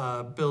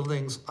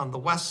buildings on the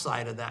west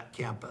side of that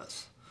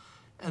campus.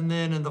 And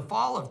then in the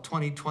fall of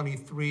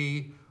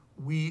 2023,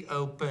 we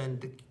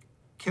opened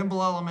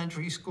Kimball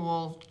Elementary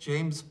School,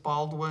 James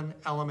Baldwin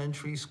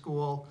Elementary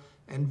School,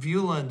 and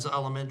Viewlands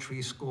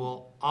Elementary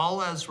School,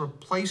 all as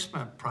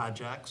replacement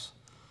projects,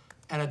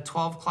 and a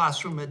 12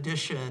 classroom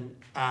addition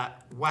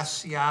at West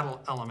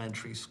Seattle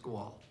Elementary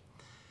School.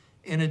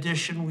 In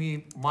addition,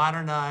 we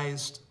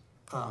modernized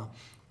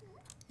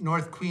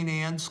North Queen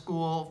Anne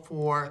School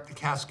for the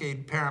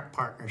Cascade Parent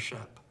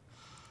Partnership.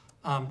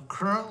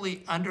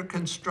 Currently under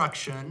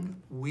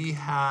construction, we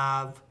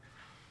have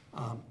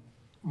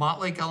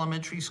Montlake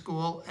Elementary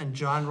School and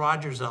John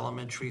Rogers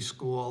Elementary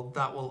School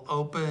that will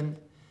open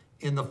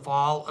in the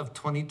fall of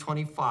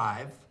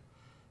 2025.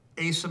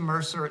 Asa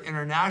Mercer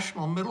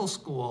International Middle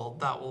School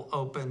that will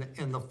open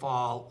in the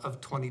fall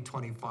of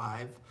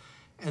 2025.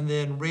 And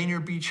then Rainier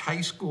Beach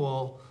High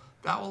School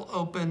that will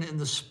open in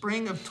the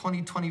spring of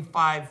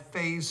 2025,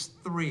 phase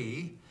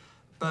 3,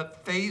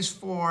 but phase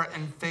 4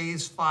 and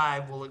phase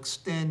 5 will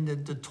extend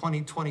into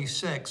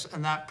 2026,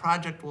 and that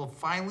project will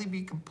finally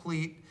be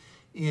complete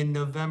in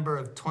November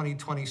of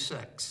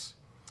 2026.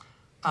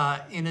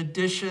 In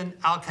addition,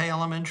 Alki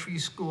Elementary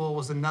School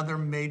was another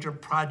major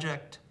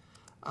project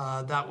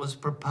that was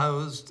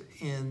proposed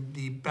in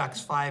the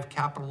BEX 5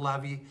 capital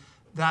levy.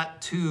 That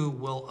too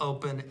will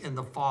open in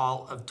the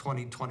fall of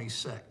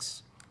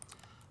 2026.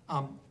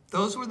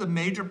 Those were the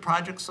major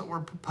projects that were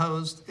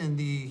proposed in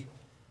the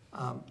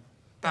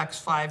BEX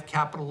 5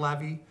 capital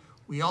levy.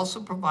 We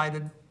also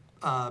provided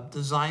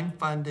design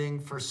funding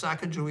for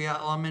Sacagawea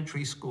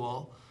Elementary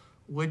School,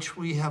 which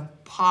we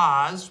have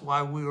paused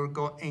while we were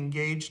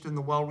engaged in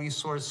the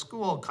well-resourced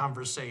school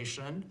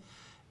conversation.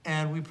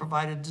 And we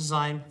provided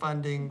design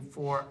funding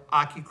for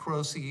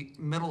Akikurosi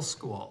Middle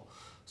School.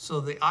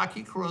 So the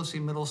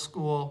Akikurosi Middle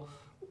School,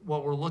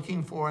 what we're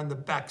looking for in the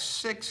BEX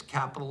 6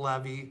 capital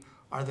levy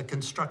are the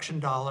construction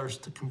dollars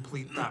to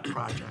complete that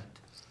project.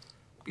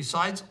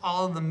 Besides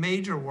all of the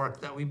major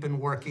work that we've been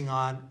working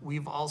on,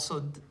 we've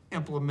also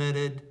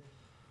implemented,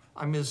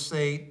 I'm going to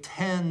say,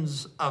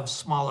 tens of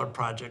smaller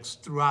projects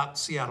throughout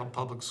Seattle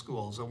Public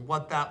Schools. And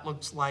what that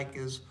looks like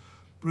is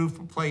roof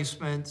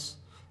replacements,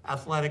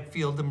 athletic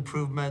field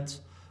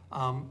improvements.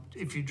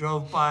 If you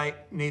drove by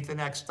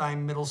Nathan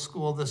Eckstein Middle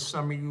School this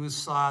summer, you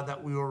saw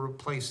that we were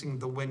replacing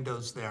the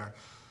windows there.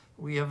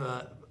 We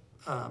have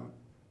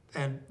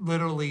and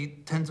literally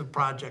tens of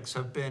projects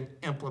have been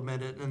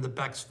implemented in the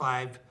BEX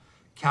 5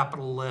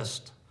 capital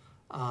list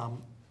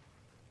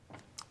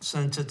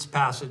since its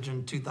passage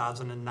in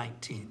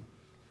 2019.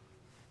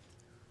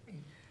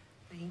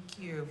 Thank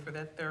you for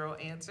that thorough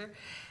answer.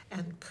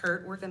 And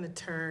Kurt, we're going to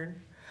turn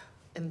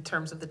in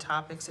terms of the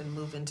topics and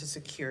move into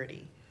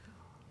security.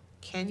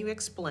 Can you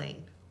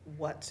explain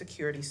what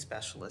security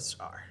specialists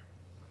are?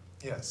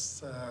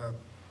 Yes,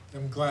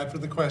 I'm glad for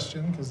the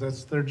question because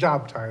that's their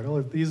job title.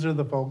 These are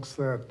the folks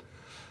that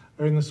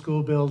are in the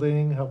school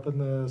building, helping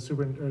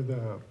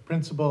the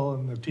principal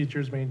and the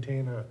teachers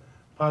maintain a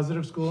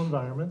positive school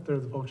environment. They're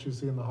the folks you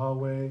see in the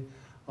hallway,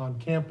 on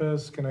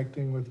campus,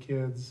 connecting with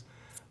kids.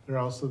 They're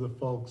also the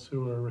folks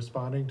who are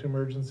responding to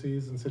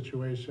emergencies and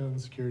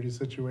situations, security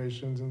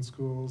situations in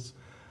schools.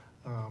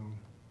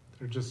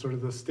 They're just sort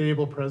of the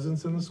stable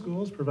presence in the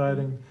schools,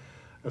 providing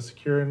a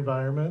secure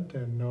environment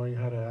and knowing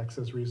how to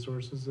access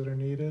resources that are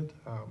needed.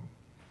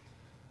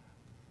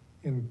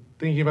 In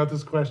thinking about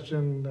this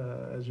question,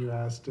 as you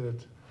asked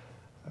it,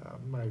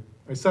 my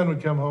son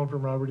would come home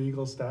from Robert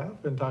Eagle's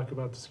staff and talk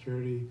about the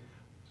security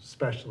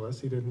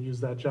specialist. He didn't use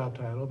that job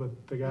title,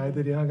 but the guy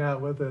that he hung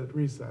out with at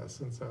recess.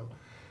 And so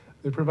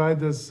they provide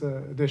this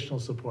additional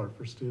support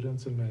for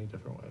students in many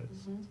different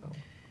ways. So.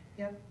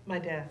 Yep, my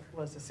dad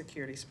was a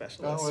security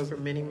specialist for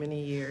many,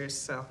 many years,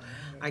 so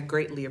I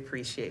greatly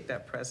appreciate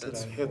that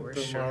presence. Did I hit for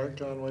the sure.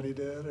 mark on what he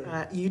did?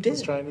 Or You did.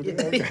 was trying to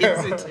do it?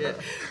 Yes, it did.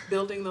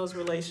 Building those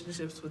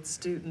relationships with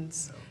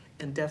students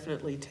and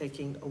definitely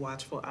taking a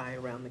watchful eye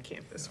around the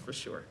campus, for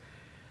sure.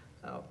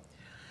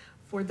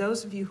 For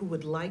those of you who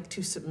would like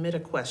to submit a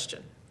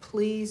question,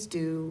 please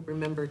do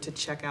remember to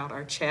check out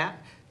our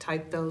chat.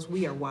 Type those.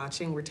 We are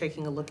watching. We're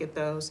taking a look at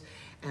those,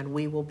 and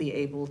we will be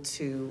able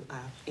to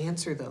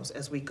answer those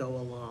as we go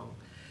along.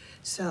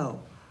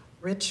 So,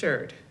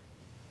 Richard,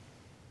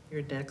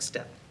 your next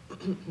step.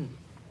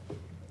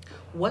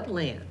 What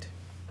land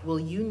will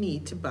you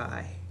need to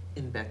buy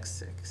in BEC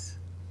 6?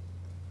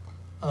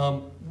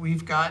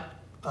 We've got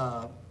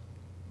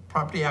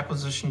property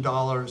acquisition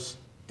dollars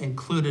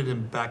included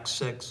in BEC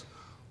 6.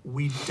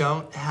 We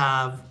don't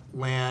have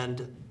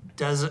land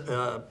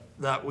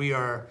that we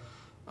are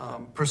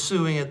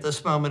pursuing at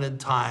this moment in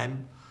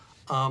time,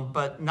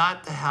 but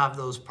not to have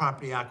those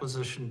property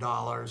acquisition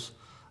dollars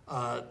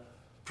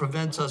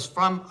prevents us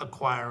from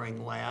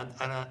acquiring land,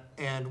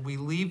 and we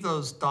leave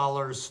those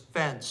dollars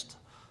fenced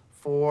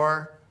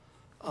for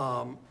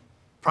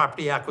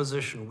property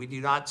acquisition. We do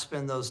not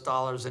spend those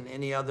dollars in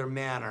any other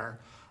manner.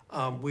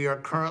 We are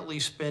currently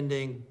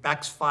spending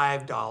BEC's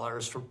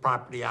 $5 for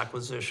property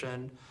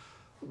acquisition.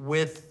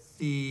 With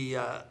the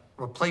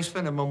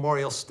replacement of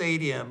Memorial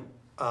Stadium,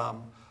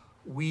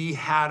 we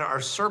had our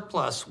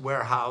surplus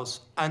warehouse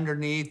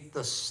underneath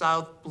the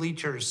south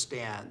bleachers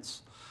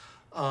stands.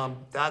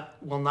 That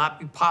will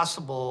not be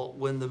possible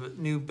when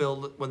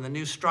the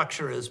new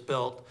structure is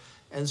built,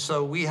 and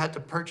so we had to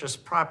purchase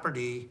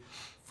property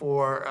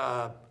for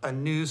a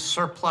new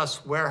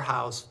surplus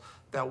warehouse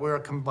that we're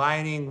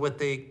combining with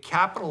a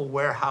capital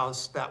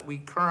warehouse that we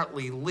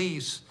currently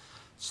lease,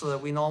 so that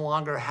we no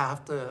longer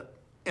have to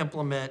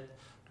implement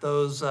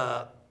those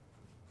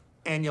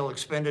annual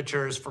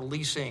expenditures for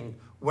leasing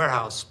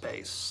warehouse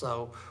space.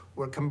 So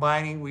we're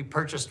combining. We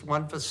purchased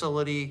one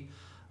facility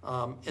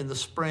in the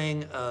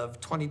spring of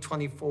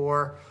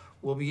 2024.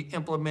 We'll be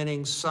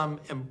implementing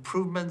some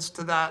improvements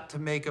to that to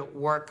make it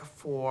work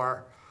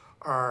for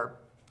our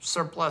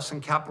surplus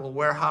and capital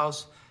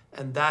warehouse,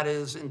 and that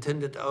is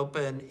intended to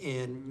open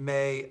in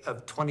May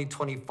of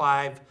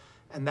 2025,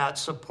 and that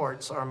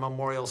supports our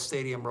Memorial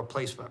Stadium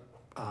replacement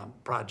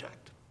project.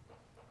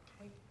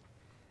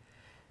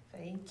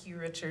 Thank you,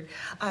 Richard.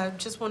 I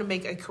just want to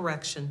make a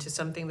correction to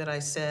something that I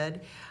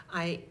said.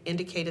 I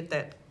indicated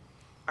that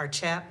our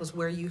chat was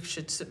where you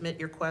should submit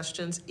your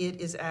questions. It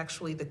is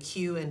actually the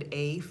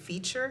Q&A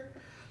feature.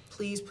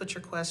 Please put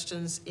your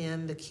questions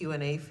in the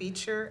Q&A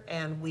feature,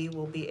 and we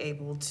will be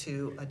able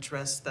to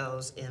address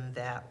those in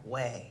that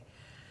way.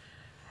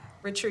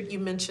 Richard, you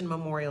mentioned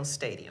Memorial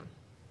Stadium.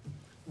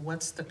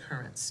 What's the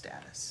current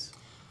status?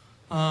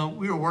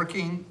 We are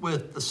working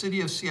with the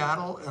City of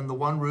Seattle and the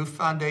One Roof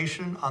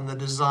Foundation on the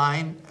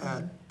design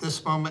at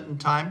this moment in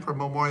time for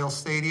Memorial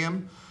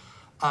Stadium.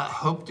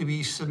 Hope to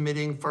be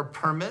submitting for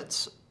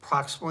permits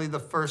approximately the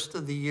first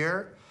of the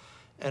year,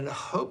 and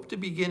hope to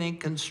beginning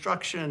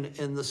construction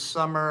in the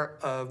summer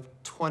of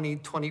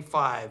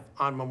 2025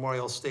 on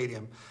Memorial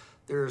Stadium.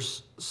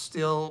 There's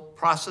still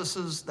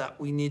processes that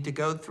we need to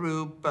go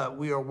through, but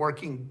we are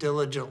working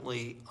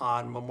diligently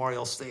on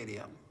Memorial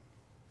Stadium.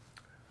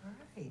 All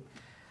right.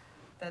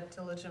 That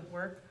diligent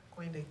work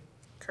going to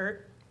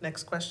Kurt.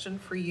 Next question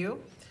for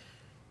you.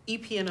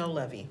 EP&O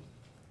levy.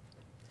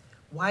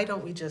 Why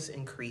don't we just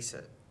increase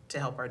it to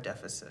help our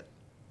deficit?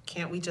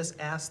 Can't we just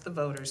ask the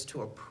voters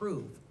to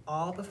approve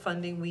all the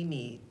funding we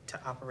need to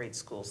operate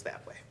schools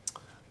that way?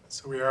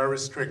 So we are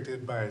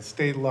restricted by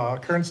state law,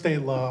 current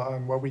state law,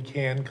 on what we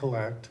can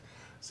collect.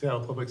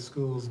 Seattle Public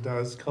Schools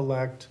does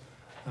collect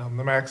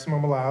the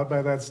maximum allowed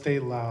by that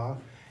state law.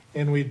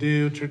 And we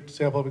do,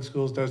 Seattle Public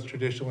Schools does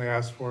traditionally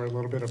ask for a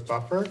little bit of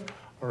buffer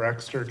or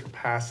extra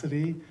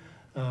capacity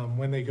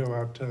when they go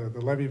out to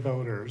the levy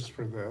voters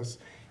for this,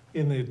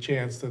 in the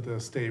chance that the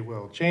state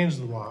will change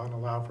the law and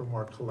allow for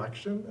more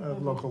collection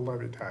of local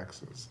levy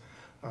taxes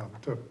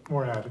to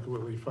more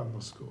adequately fund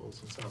the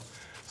schools. And so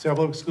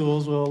Seattle Public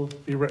Schools will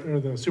be, or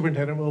the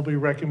superintendent will be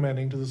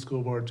recommending to the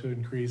school board to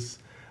increase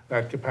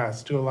that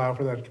capacity, to allow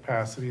for that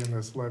capacity in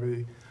this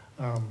levy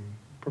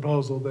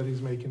proposal that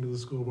he's making to the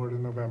school board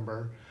in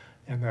November.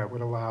 And that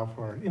would allow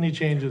for any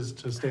changes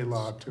to state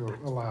law to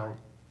allow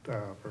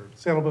for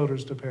Seattle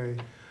voters to pay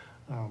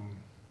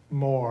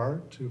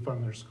more to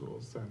fund their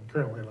schools than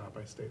currently allowed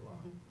by state law.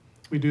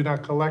 We do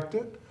not collect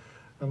it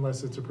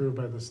unless it's approved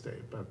by the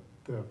state, but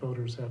the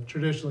voters have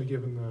traditionally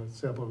given the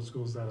Seattle Public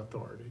Schools that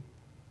authority.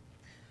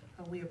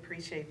 We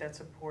appreciate that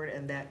support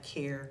and that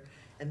care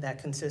and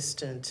that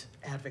consistent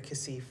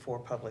advocacy for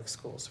public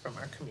schools from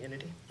our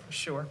community, for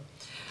sure.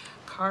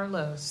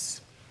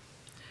 Carlos.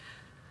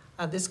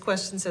 This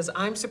question says,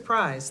 I'm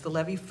surprised the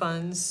levy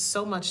funds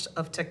so much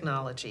of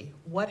technology.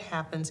 What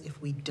happens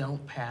if we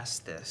don't pass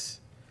this?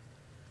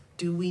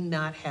 Do we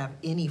not have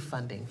any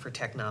funding for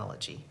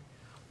technology?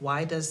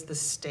 Why doesn't the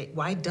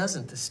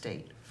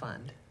state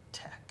fund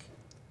tech?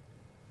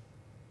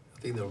 I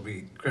think that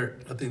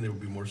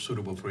would be more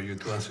suitable for you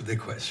to answer the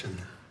question.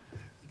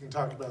 You can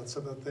talk about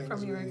some of the things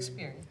From your we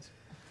experience.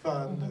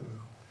 fund and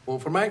Well,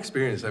 from my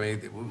experience, I mean,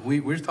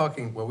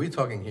 what we're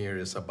talking here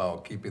is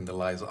about keeping the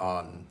lights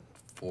on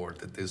for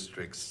the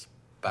district's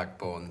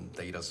backbone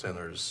data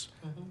centers,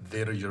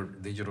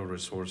 digital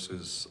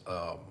resources,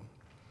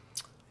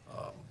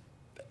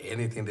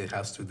 anything that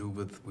has to do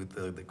with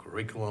the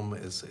curriculum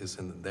is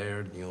in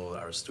there, you know,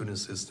 our student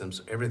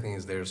systems, everything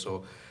is there.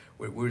 So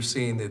we're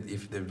seeing that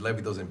if the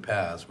levy doesn't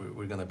pass,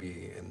 we're gonna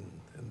be in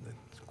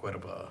quite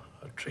of a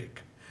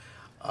trick,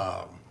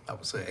 I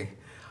would say.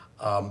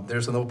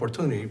 There's an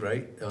opportunity,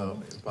 right,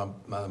 if I'm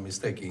not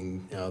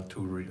mistaken,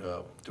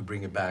 to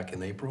bring it back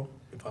in April,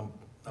 if I'm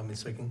not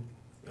mistaken.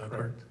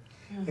 correct.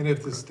 And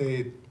if the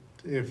state,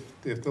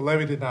 if the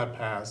levy did not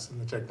pass and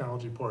the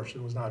technology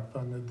portion was not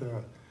funded,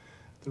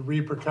 the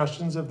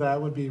repercussions of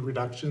that would be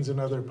reductions in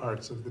other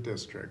parts of the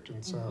district.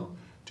 And so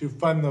to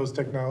fund those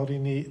technology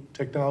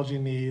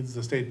needs,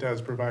 the state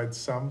does provide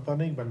some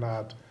funding, but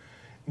not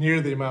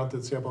near the amount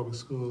that Seattle Public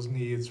Schools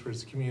needs for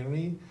its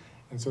community.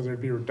 And so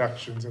there'd be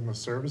reductions in the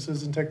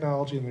services and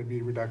technology, and there'd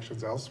be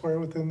reductions elsewhere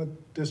within the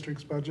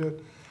district's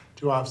budget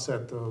to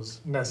offset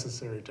those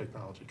necessary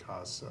technology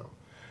costs. So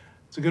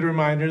it's a good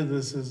reminder,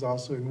 this is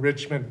also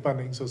enrichment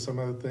funding, so some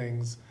of the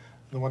things,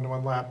 the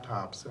one-to-one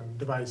laptops and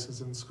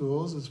devices in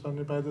schools is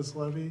funded by this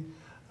levy.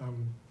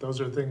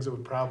 Those are things that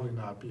would probably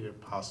not be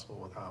possible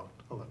without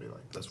a levy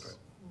like this. That's right.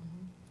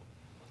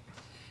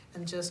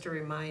 And just a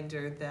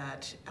reminder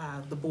that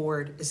the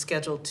board is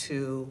scheduled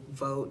to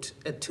vote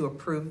to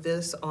approve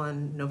this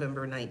on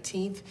November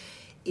 19th.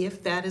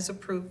 If that is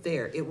approved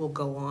there, it will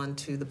go on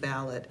to the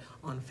ballot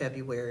on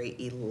February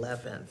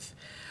 11th.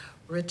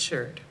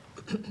 Richard,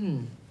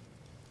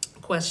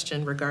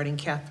 question regarding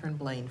Catherine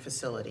Blaine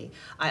facility.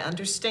 I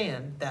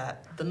understand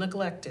that the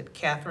neglected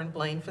Catherine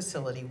Blaine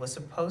facility was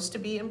supposed to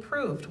be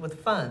improved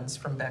with funds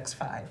from BEX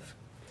 5.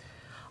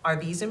 Are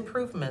these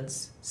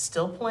improvements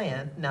still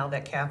planned now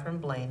that Catherine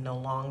Blaine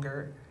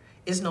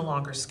is no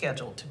longer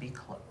scheduled to be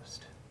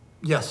closed?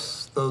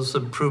 Yes, those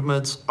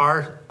improvements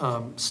are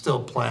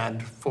still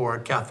planned for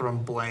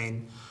Catherine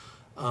Blaine.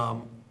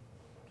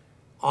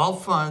 All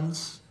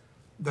funds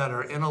that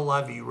are in a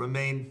levy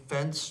remain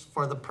fenced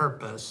for the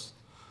purpose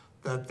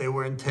that they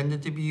were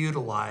intended to be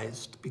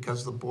utilized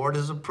because the board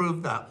has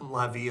approved that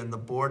levy and the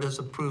board has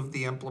approved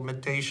the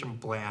implementation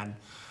plan.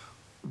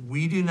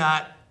 We do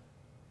not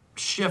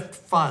shift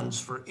funds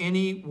for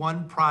any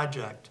one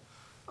project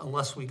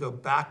unless we go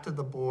back to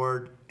the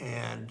board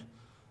and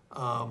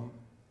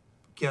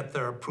get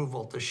their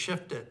approval to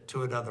shift it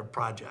to another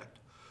project.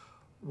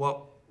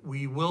 What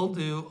we will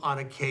do on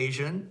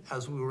occasion,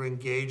 as we were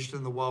engaged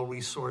in the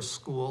well-resourced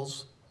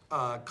schools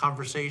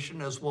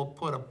conversation, is we'll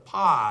put a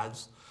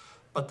pause,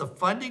 but the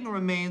funding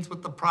remains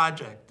with the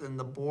project and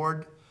the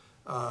board,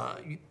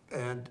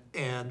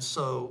 and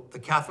so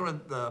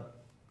the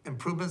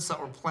improvements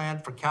that were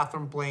planned for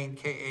Catherine Blaine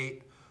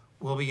K-8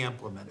 will be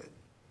implemented.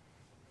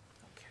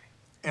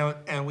 Okay.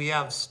 And we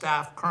have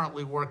staff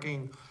currently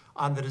working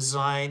on the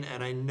design,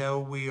 and I know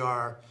we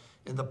are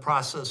in the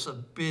process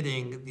of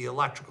bidding the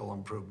electrical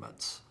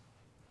improvements.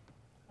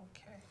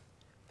 Okay,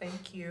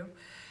 thank you.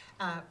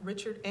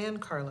 Richard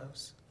and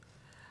Carlos,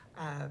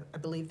 I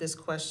believe this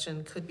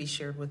question could be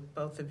shared with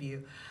both of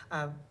you.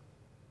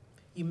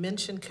 You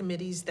mentioned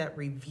committees that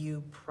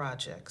review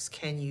projects.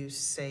 Can you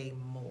say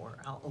more?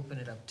 I'll open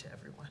it up to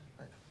everyone.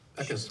 But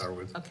I can start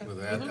with Okay.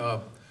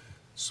 that.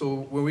 So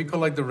when we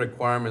collect the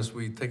requirements,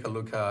 we take a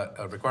look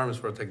at requirements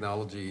for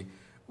technology.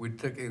 We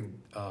take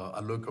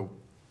a look at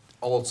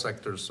all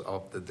sectors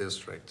of the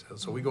district.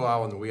 So we go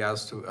out and we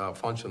ask to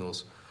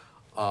functionals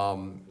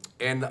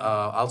and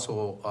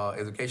also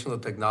educational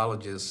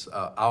technologists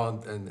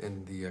out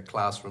in the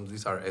classrooms.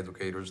 These are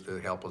educators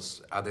that help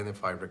us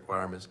identify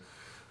requirements.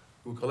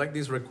 We collect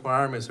these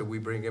requirements and we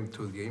bring them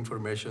to the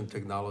Information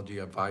Technology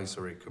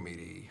Advisory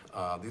Committee.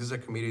 This is a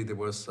committee that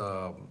was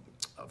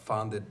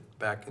founded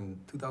back in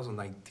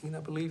 2019, I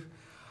believe.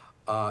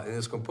 And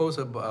it's composed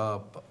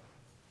of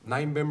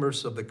 9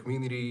 members of the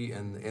community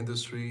and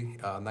industry,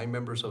 9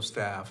 members of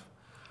staff,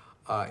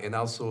 and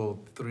also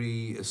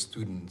 3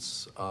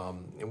 students.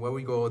 And when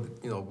we go,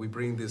 we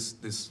bring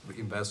these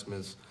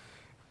investments,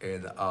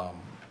 and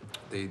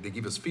they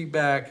give us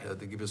feedback.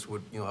 They give us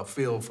a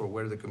feel for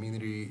where the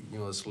community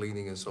is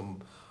leaning, and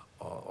some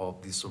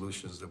of these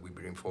solutions that we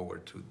bring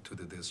forward to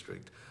the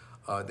district.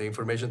 The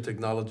information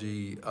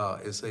technology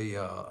is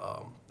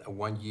a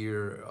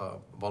 1-year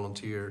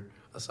volunteer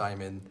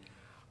assignment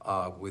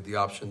with the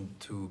option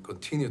to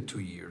continue 2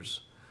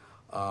 years.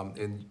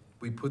 And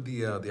we put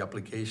the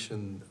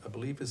application, I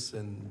believe it's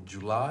in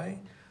July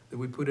that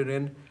we put it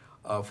in.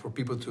 for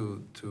people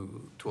to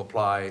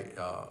apply.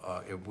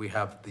 If we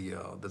have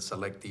the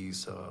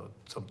selectees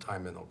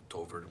sometime in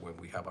October when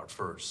we have our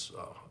first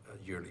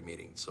yearly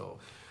meeting. So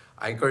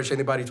I encourage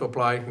anybody to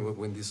apply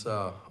when these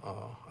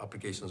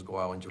applications go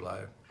out in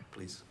July,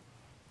 please.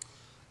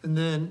 And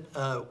then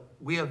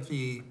we have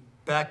the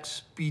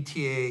BEX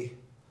BTA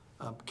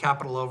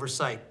Capital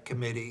Oversight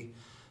Committee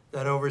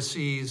that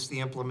oversees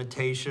the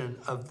implementation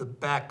of the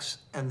BEX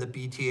and the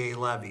BTA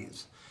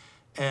levies.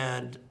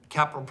 And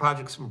Capital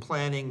Projects and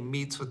Planning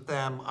meets with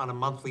them on a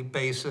monthly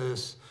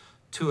basis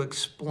to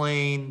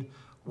explain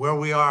where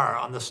we are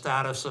on the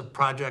status of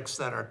projects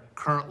that are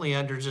currently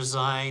under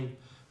design,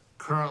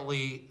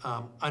 currently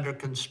under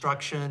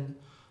construction.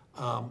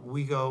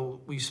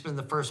 We spend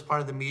the first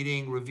part of the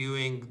meeting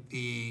reviewing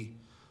the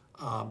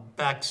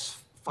BEX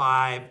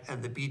 5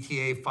 and the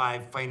BTA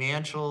 5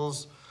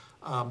 financials.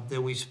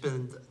 Then we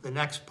spend the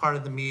next part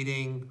of the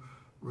meeting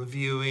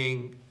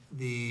reviewing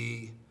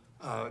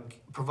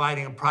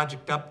providing a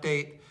project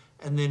update,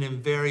 and then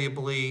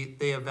invariably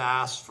they have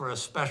asked for a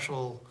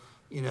special,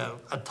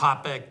 a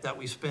topic that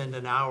we spend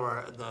an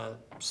hour, the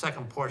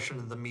second portion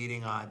of the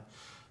meeting on.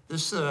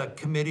 This is a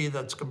committee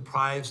that's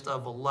comprised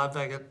of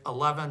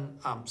 11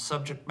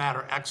 subject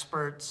matter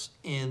experts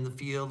in the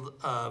field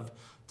of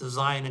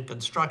design and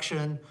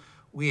construction.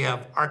 We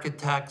have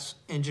architects,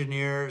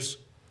 engineers,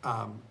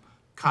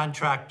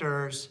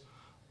 contractors,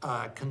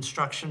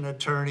 construction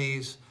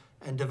attorneys,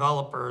 and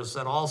developers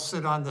that all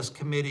sit on this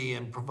committee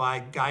and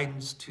provide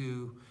guidance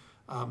to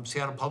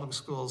Seattle Public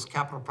Schools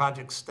capital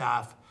project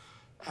staff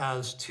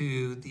as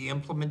to the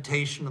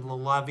implementation of the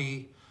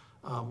levy.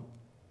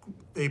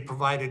 They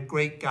provided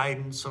great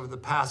guidance over the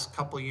past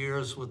couple of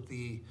years with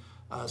the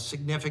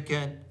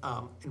significant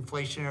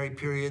inflationary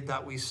period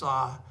that we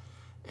saw,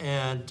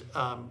 and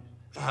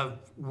have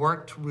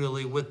worked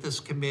really with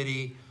this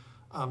committee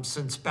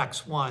since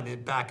BEX 1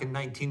 back in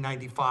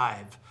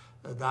 1995.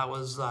 That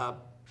was a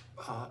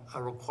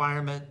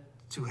requirement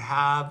to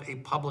have a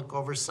public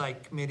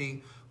oversight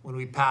committee when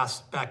we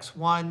passed BEX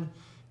 1,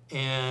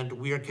 and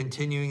we are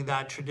continuing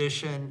that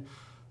tradition.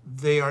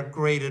 They are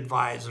great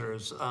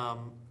advisors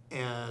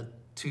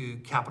to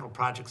capital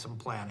projects and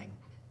planning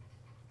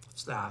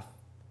staff.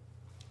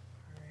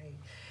 All right,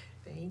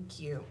 thank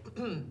you.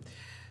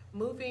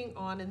 Moving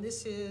on, and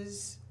this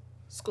is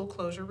school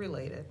closure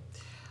related.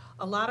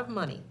 A lot of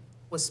money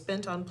was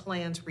spent on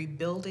plans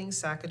rebuilding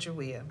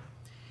Sacagawea,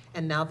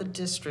 and now the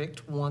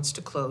district wants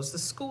to close the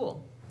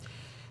school.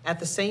 At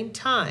the same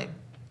time,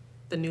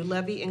 the new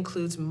levy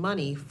includes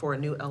money for a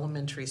new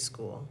elementary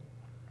school.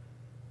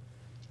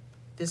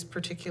 This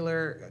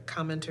particular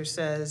commenter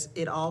says,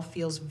 it all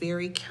feels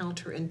very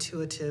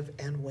counterintuitive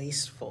and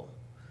wasteful.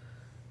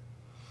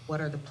 What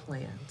are the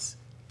plans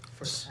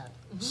for that?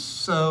 Mm-hmm.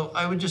 So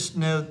I would just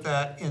note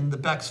that in the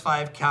BEX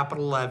 5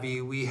 capital levy,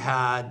 we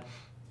had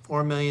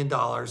 $4 million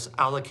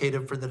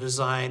allocated for the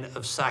design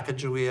of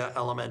Sacagawea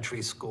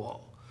Elementary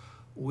School.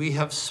 We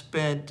have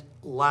spent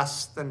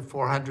less than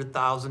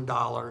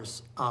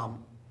 $400,000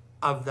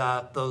 of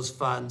those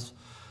funds.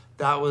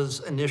 That was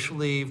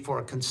initially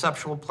for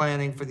conceptual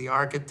planning for the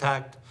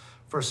architect,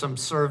 for some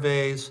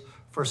surveys,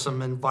 for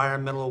some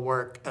environmental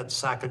work at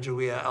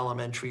Sacagawea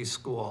Elementary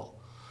School.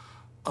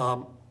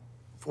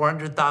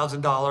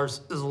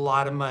 $400,000 is a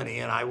lot of money,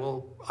 and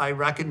I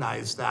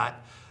recognize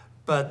that,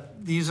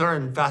 but these are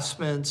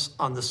investments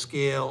on the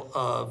scale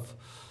of,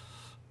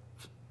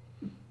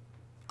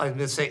 I'm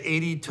gonna say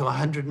 $80 to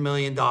 $100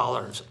 million,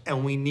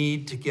 and we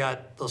need to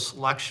get the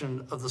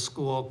selection of the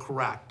school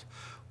correct.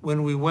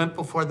 When we went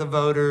before the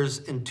voters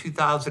in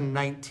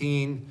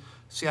 2019,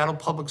 Seattle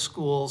Public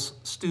Schools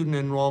student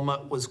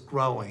enrollment was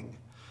growing.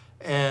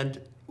 And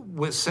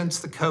since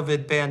the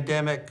COVID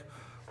pandemic,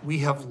 we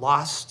have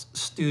lost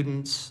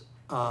students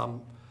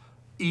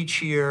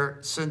each year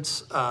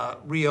since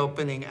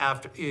reopening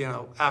after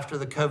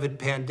the COVID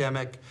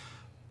pandemic,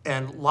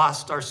 and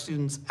lost our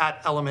students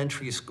at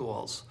elementary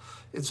schools.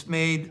 It's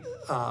made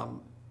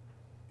the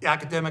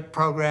academic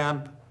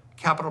program,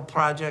 capital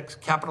projects,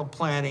 capital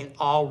planning,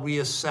 all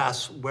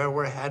reassess where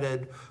we're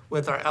headed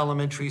with our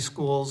elementary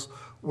schools.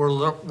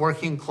 We're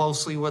working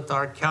closely with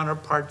our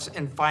counterparts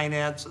in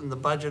finance and the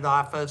budget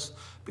office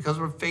because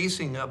we're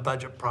facing a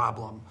budget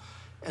problem.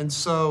 And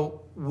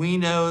so we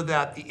know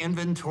that the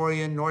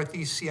inventory in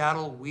Northeast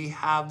Seattle, we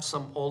have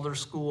some older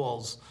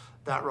schools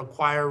that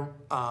require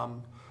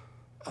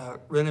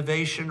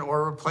renovation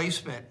or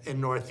replacement in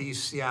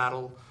Northeast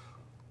Seattle.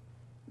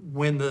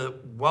 When the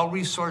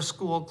well-resourced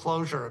school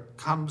closure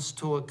comes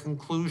to a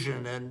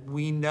conclusion and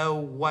we know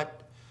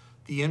what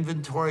the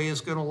inventory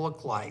is going to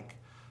look like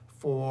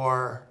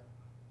for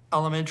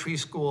elementary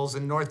schools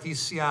in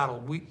Northeast Seattle,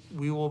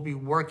 we will be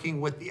working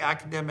with the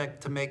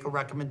academic to make a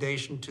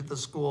recommendation to the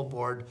school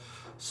board.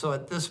 So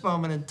at this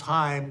moment in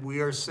time,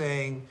 we are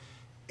saying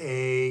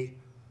a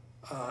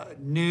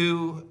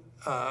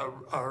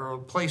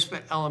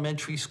replacement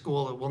elementary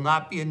school. It will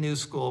not be a new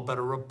school, but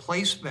a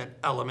replacement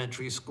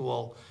elementary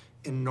school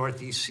in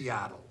Northeast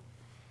Seattle.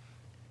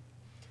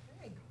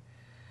 Okay.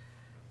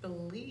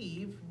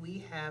 believe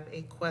we have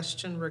a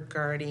question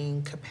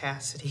regarding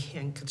capacity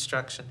and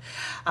construction.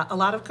 A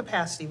lot of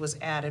capacity was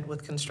added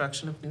with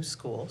construction of new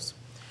schools.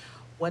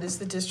 What is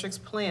the district's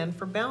plan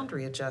for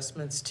boundary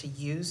adjustments to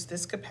use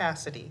this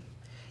capacity?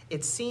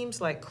 It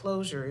seems like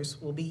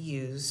closures will be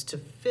used to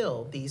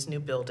fill these new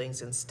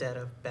buildings instead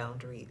of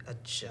boundary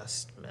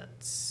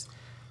adjustments.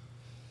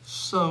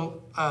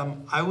 So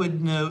I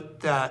would note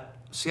that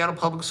Seattle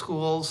Public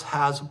Schools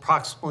has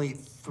approximately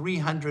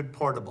 300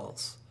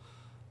 portables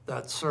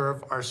that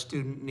serve our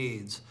student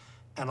needs.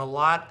 And a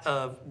lot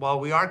of, while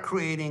we are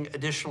creating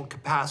additional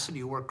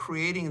capacity, we're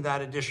creating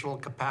that additional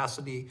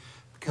capacity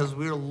because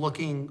we're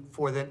looking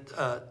for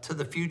to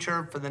the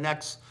future for the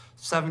next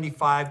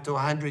 75 to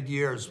 100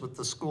 years with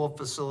the school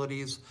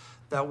facilities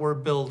that we're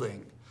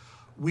building.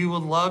 We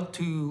would love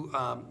to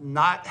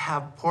not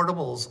have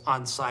portables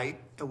on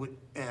site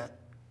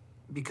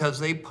because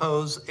they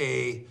pose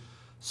a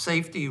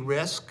safety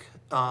risk.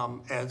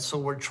 And so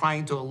we're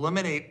trying to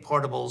eliminate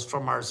portables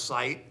from our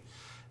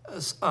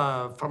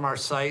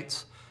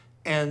sites.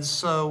 And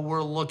so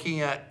we're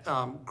looking at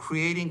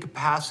creating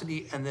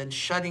capacity and then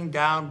shutting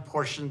down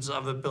portions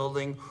of a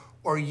building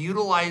or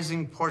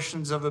utilizing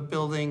portions of a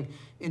building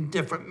in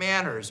different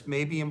manners,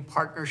 maybe in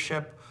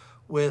partnership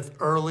with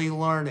early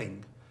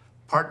learning,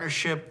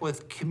 partnership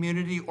with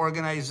community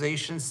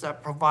organizations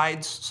that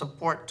provide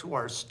support to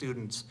our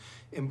students,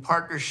 in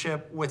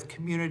partnership with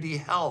community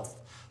health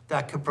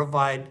that could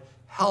provide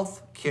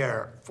health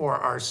care for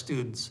our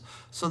students.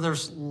 So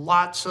there's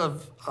lots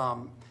of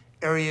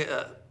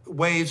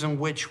ways in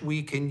which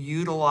we can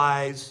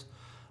utilize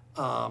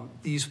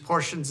these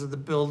portions of the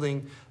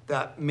building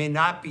that may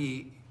not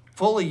be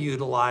fully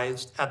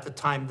utilized at the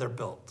time they're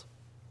built.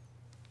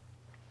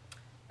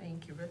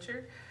 Thank you,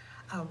 Richard.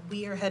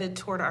 We are headed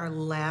toward our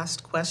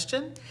last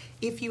question.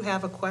 If you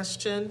have a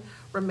question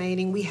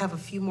remaining, we have a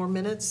few more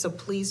minutes, so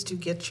please do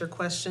get your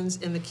questions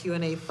in the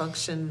Q&A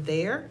function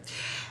there.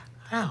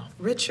 Wow,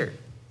 Richard,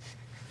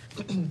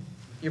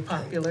 you're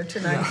popular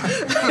tonight.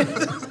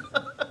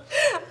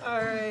 All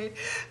right.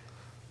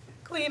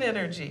 Clean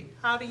energy.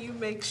 How do you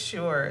make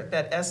sure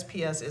that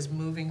SPS is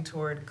moving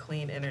toward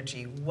clean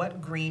energy?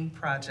 What green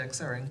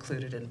projects are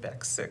included in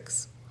BEC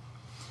 6?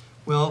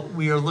 Well,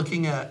 we are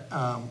looking at,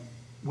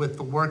 with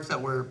the work that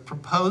we're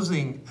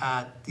proposing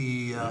at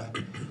the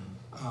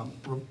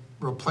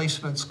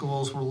replacement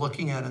schools, we're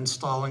looking at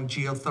installing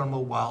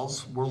geothermal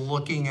wells. We're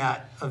looking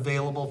at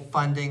available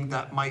funding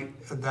that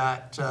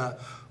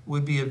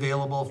would be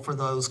available for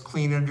those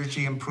clean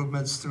energy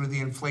improvements through the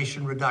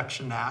Inflation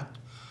Reduction Act.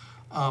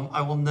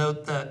 I will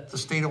note that the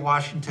state of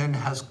Washington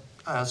has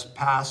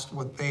passed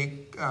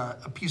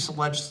a piece of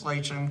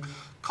legislation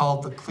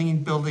called the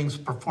Clean Buildings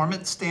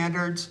Performance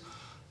Standards.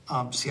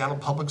 Seattle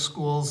Public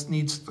Schools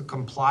needs to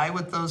comply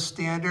with those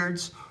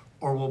standards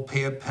or will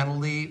pay a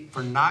penalty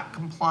for not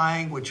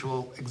complying, which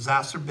will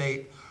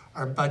exacerbate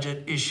our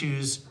budget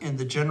issues in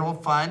the general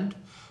fund.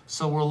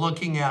 So we're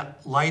looking at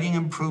lighting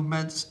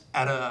improvements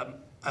at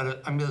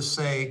I'm going to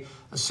say,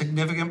 a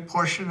significant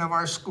portion of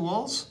our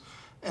schools.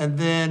 And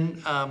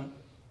then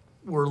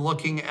we're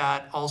looking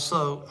at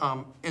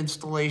also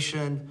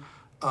installation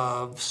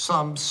of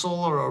some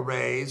solar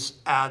arrays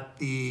at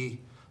the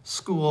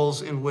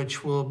schools in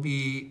which will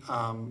be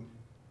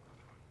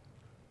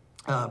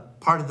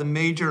part of the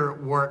major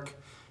work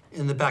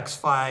in the BEC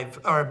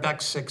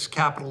 6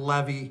 capital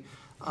levy.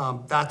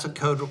 That's a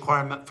code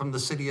requirement from the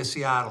City of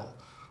Seattle.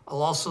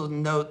 I'll also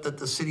note that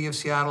the City of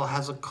Seattle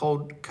has a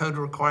code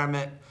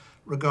requirement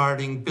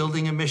regarding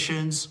building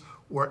emissions.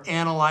 We're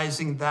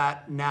analyzing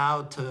that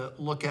now to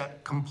look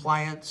at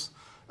compliance.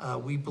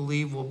 We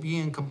believe we'll be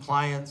in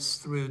compliance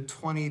through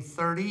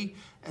 2030,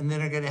 and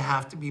then are going to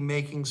have to be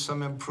making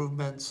some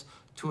improvements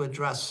to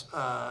address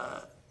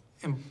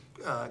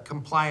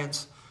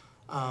compliance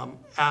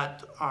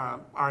at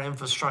our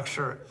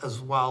infrastructure as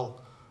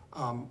well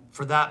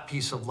for that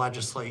piece of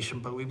legislation.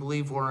 But we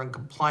believe we're in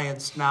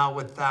compliance now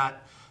with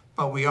that,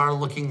 but we are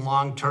looking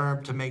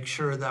long-term to make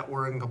sure that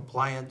we're in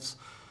compliance.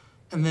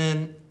 And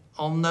then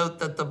I'll note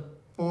that the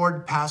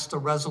board passed a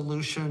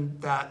resolution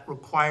that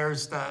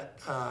requires that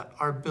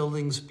our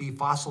buildings be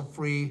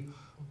fossil-free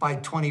by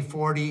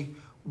 2040.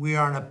 We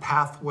are on a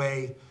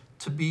pathway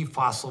to be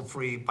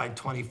fossil-free by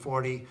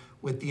 2040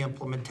 with the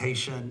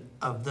implementation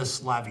of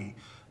this levy.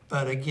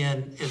 But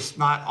again, it's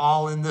not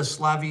all in this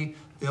levy.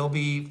 There'll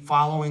be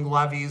following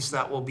levies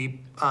that will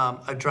be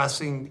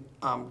addressing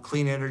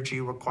clean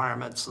energy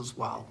requirements as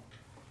well.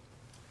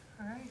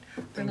 All right,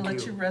 I'm gonna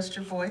let you rest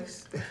your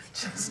voice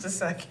just a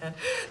second.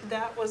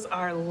 That was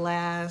our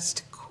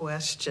last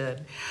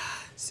question.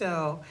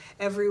 So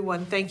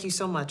everyone, thank you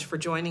so much for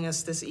joining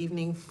us this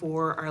evening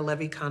for our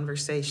levy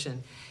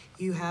conversation.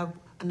 You have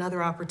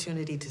another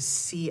opportunity to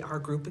see our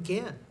group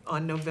again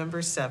on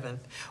November 7th.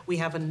 We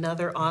have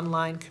another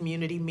online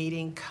community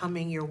meeting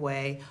coming your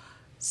way,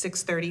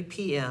 6:30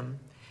 p.m.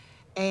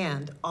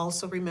 And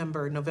also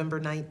remember, November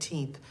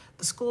 19th,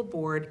 the school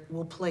board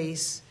will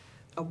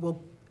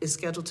is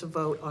scheduled to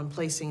vote on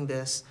placing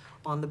this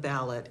on the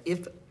ballot.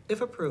 If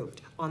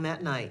approved on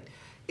that night,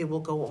 it will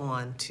go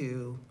on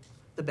to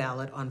the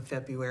ballot on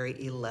February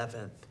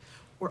 11th.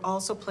 We're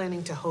also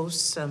planning to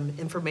host some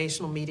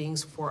informational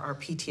meetings for our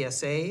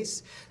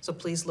PTSAs, so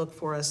please look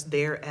for us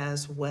there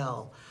as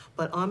well.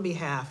 But on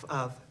behalf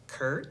of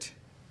Kurt,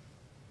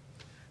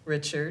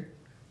 Richard,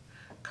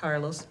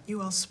 Carlos,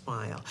 you all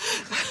smile,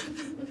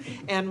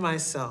 and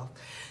myself,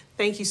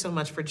 thank you so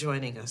much for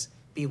joining us.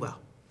 Be well.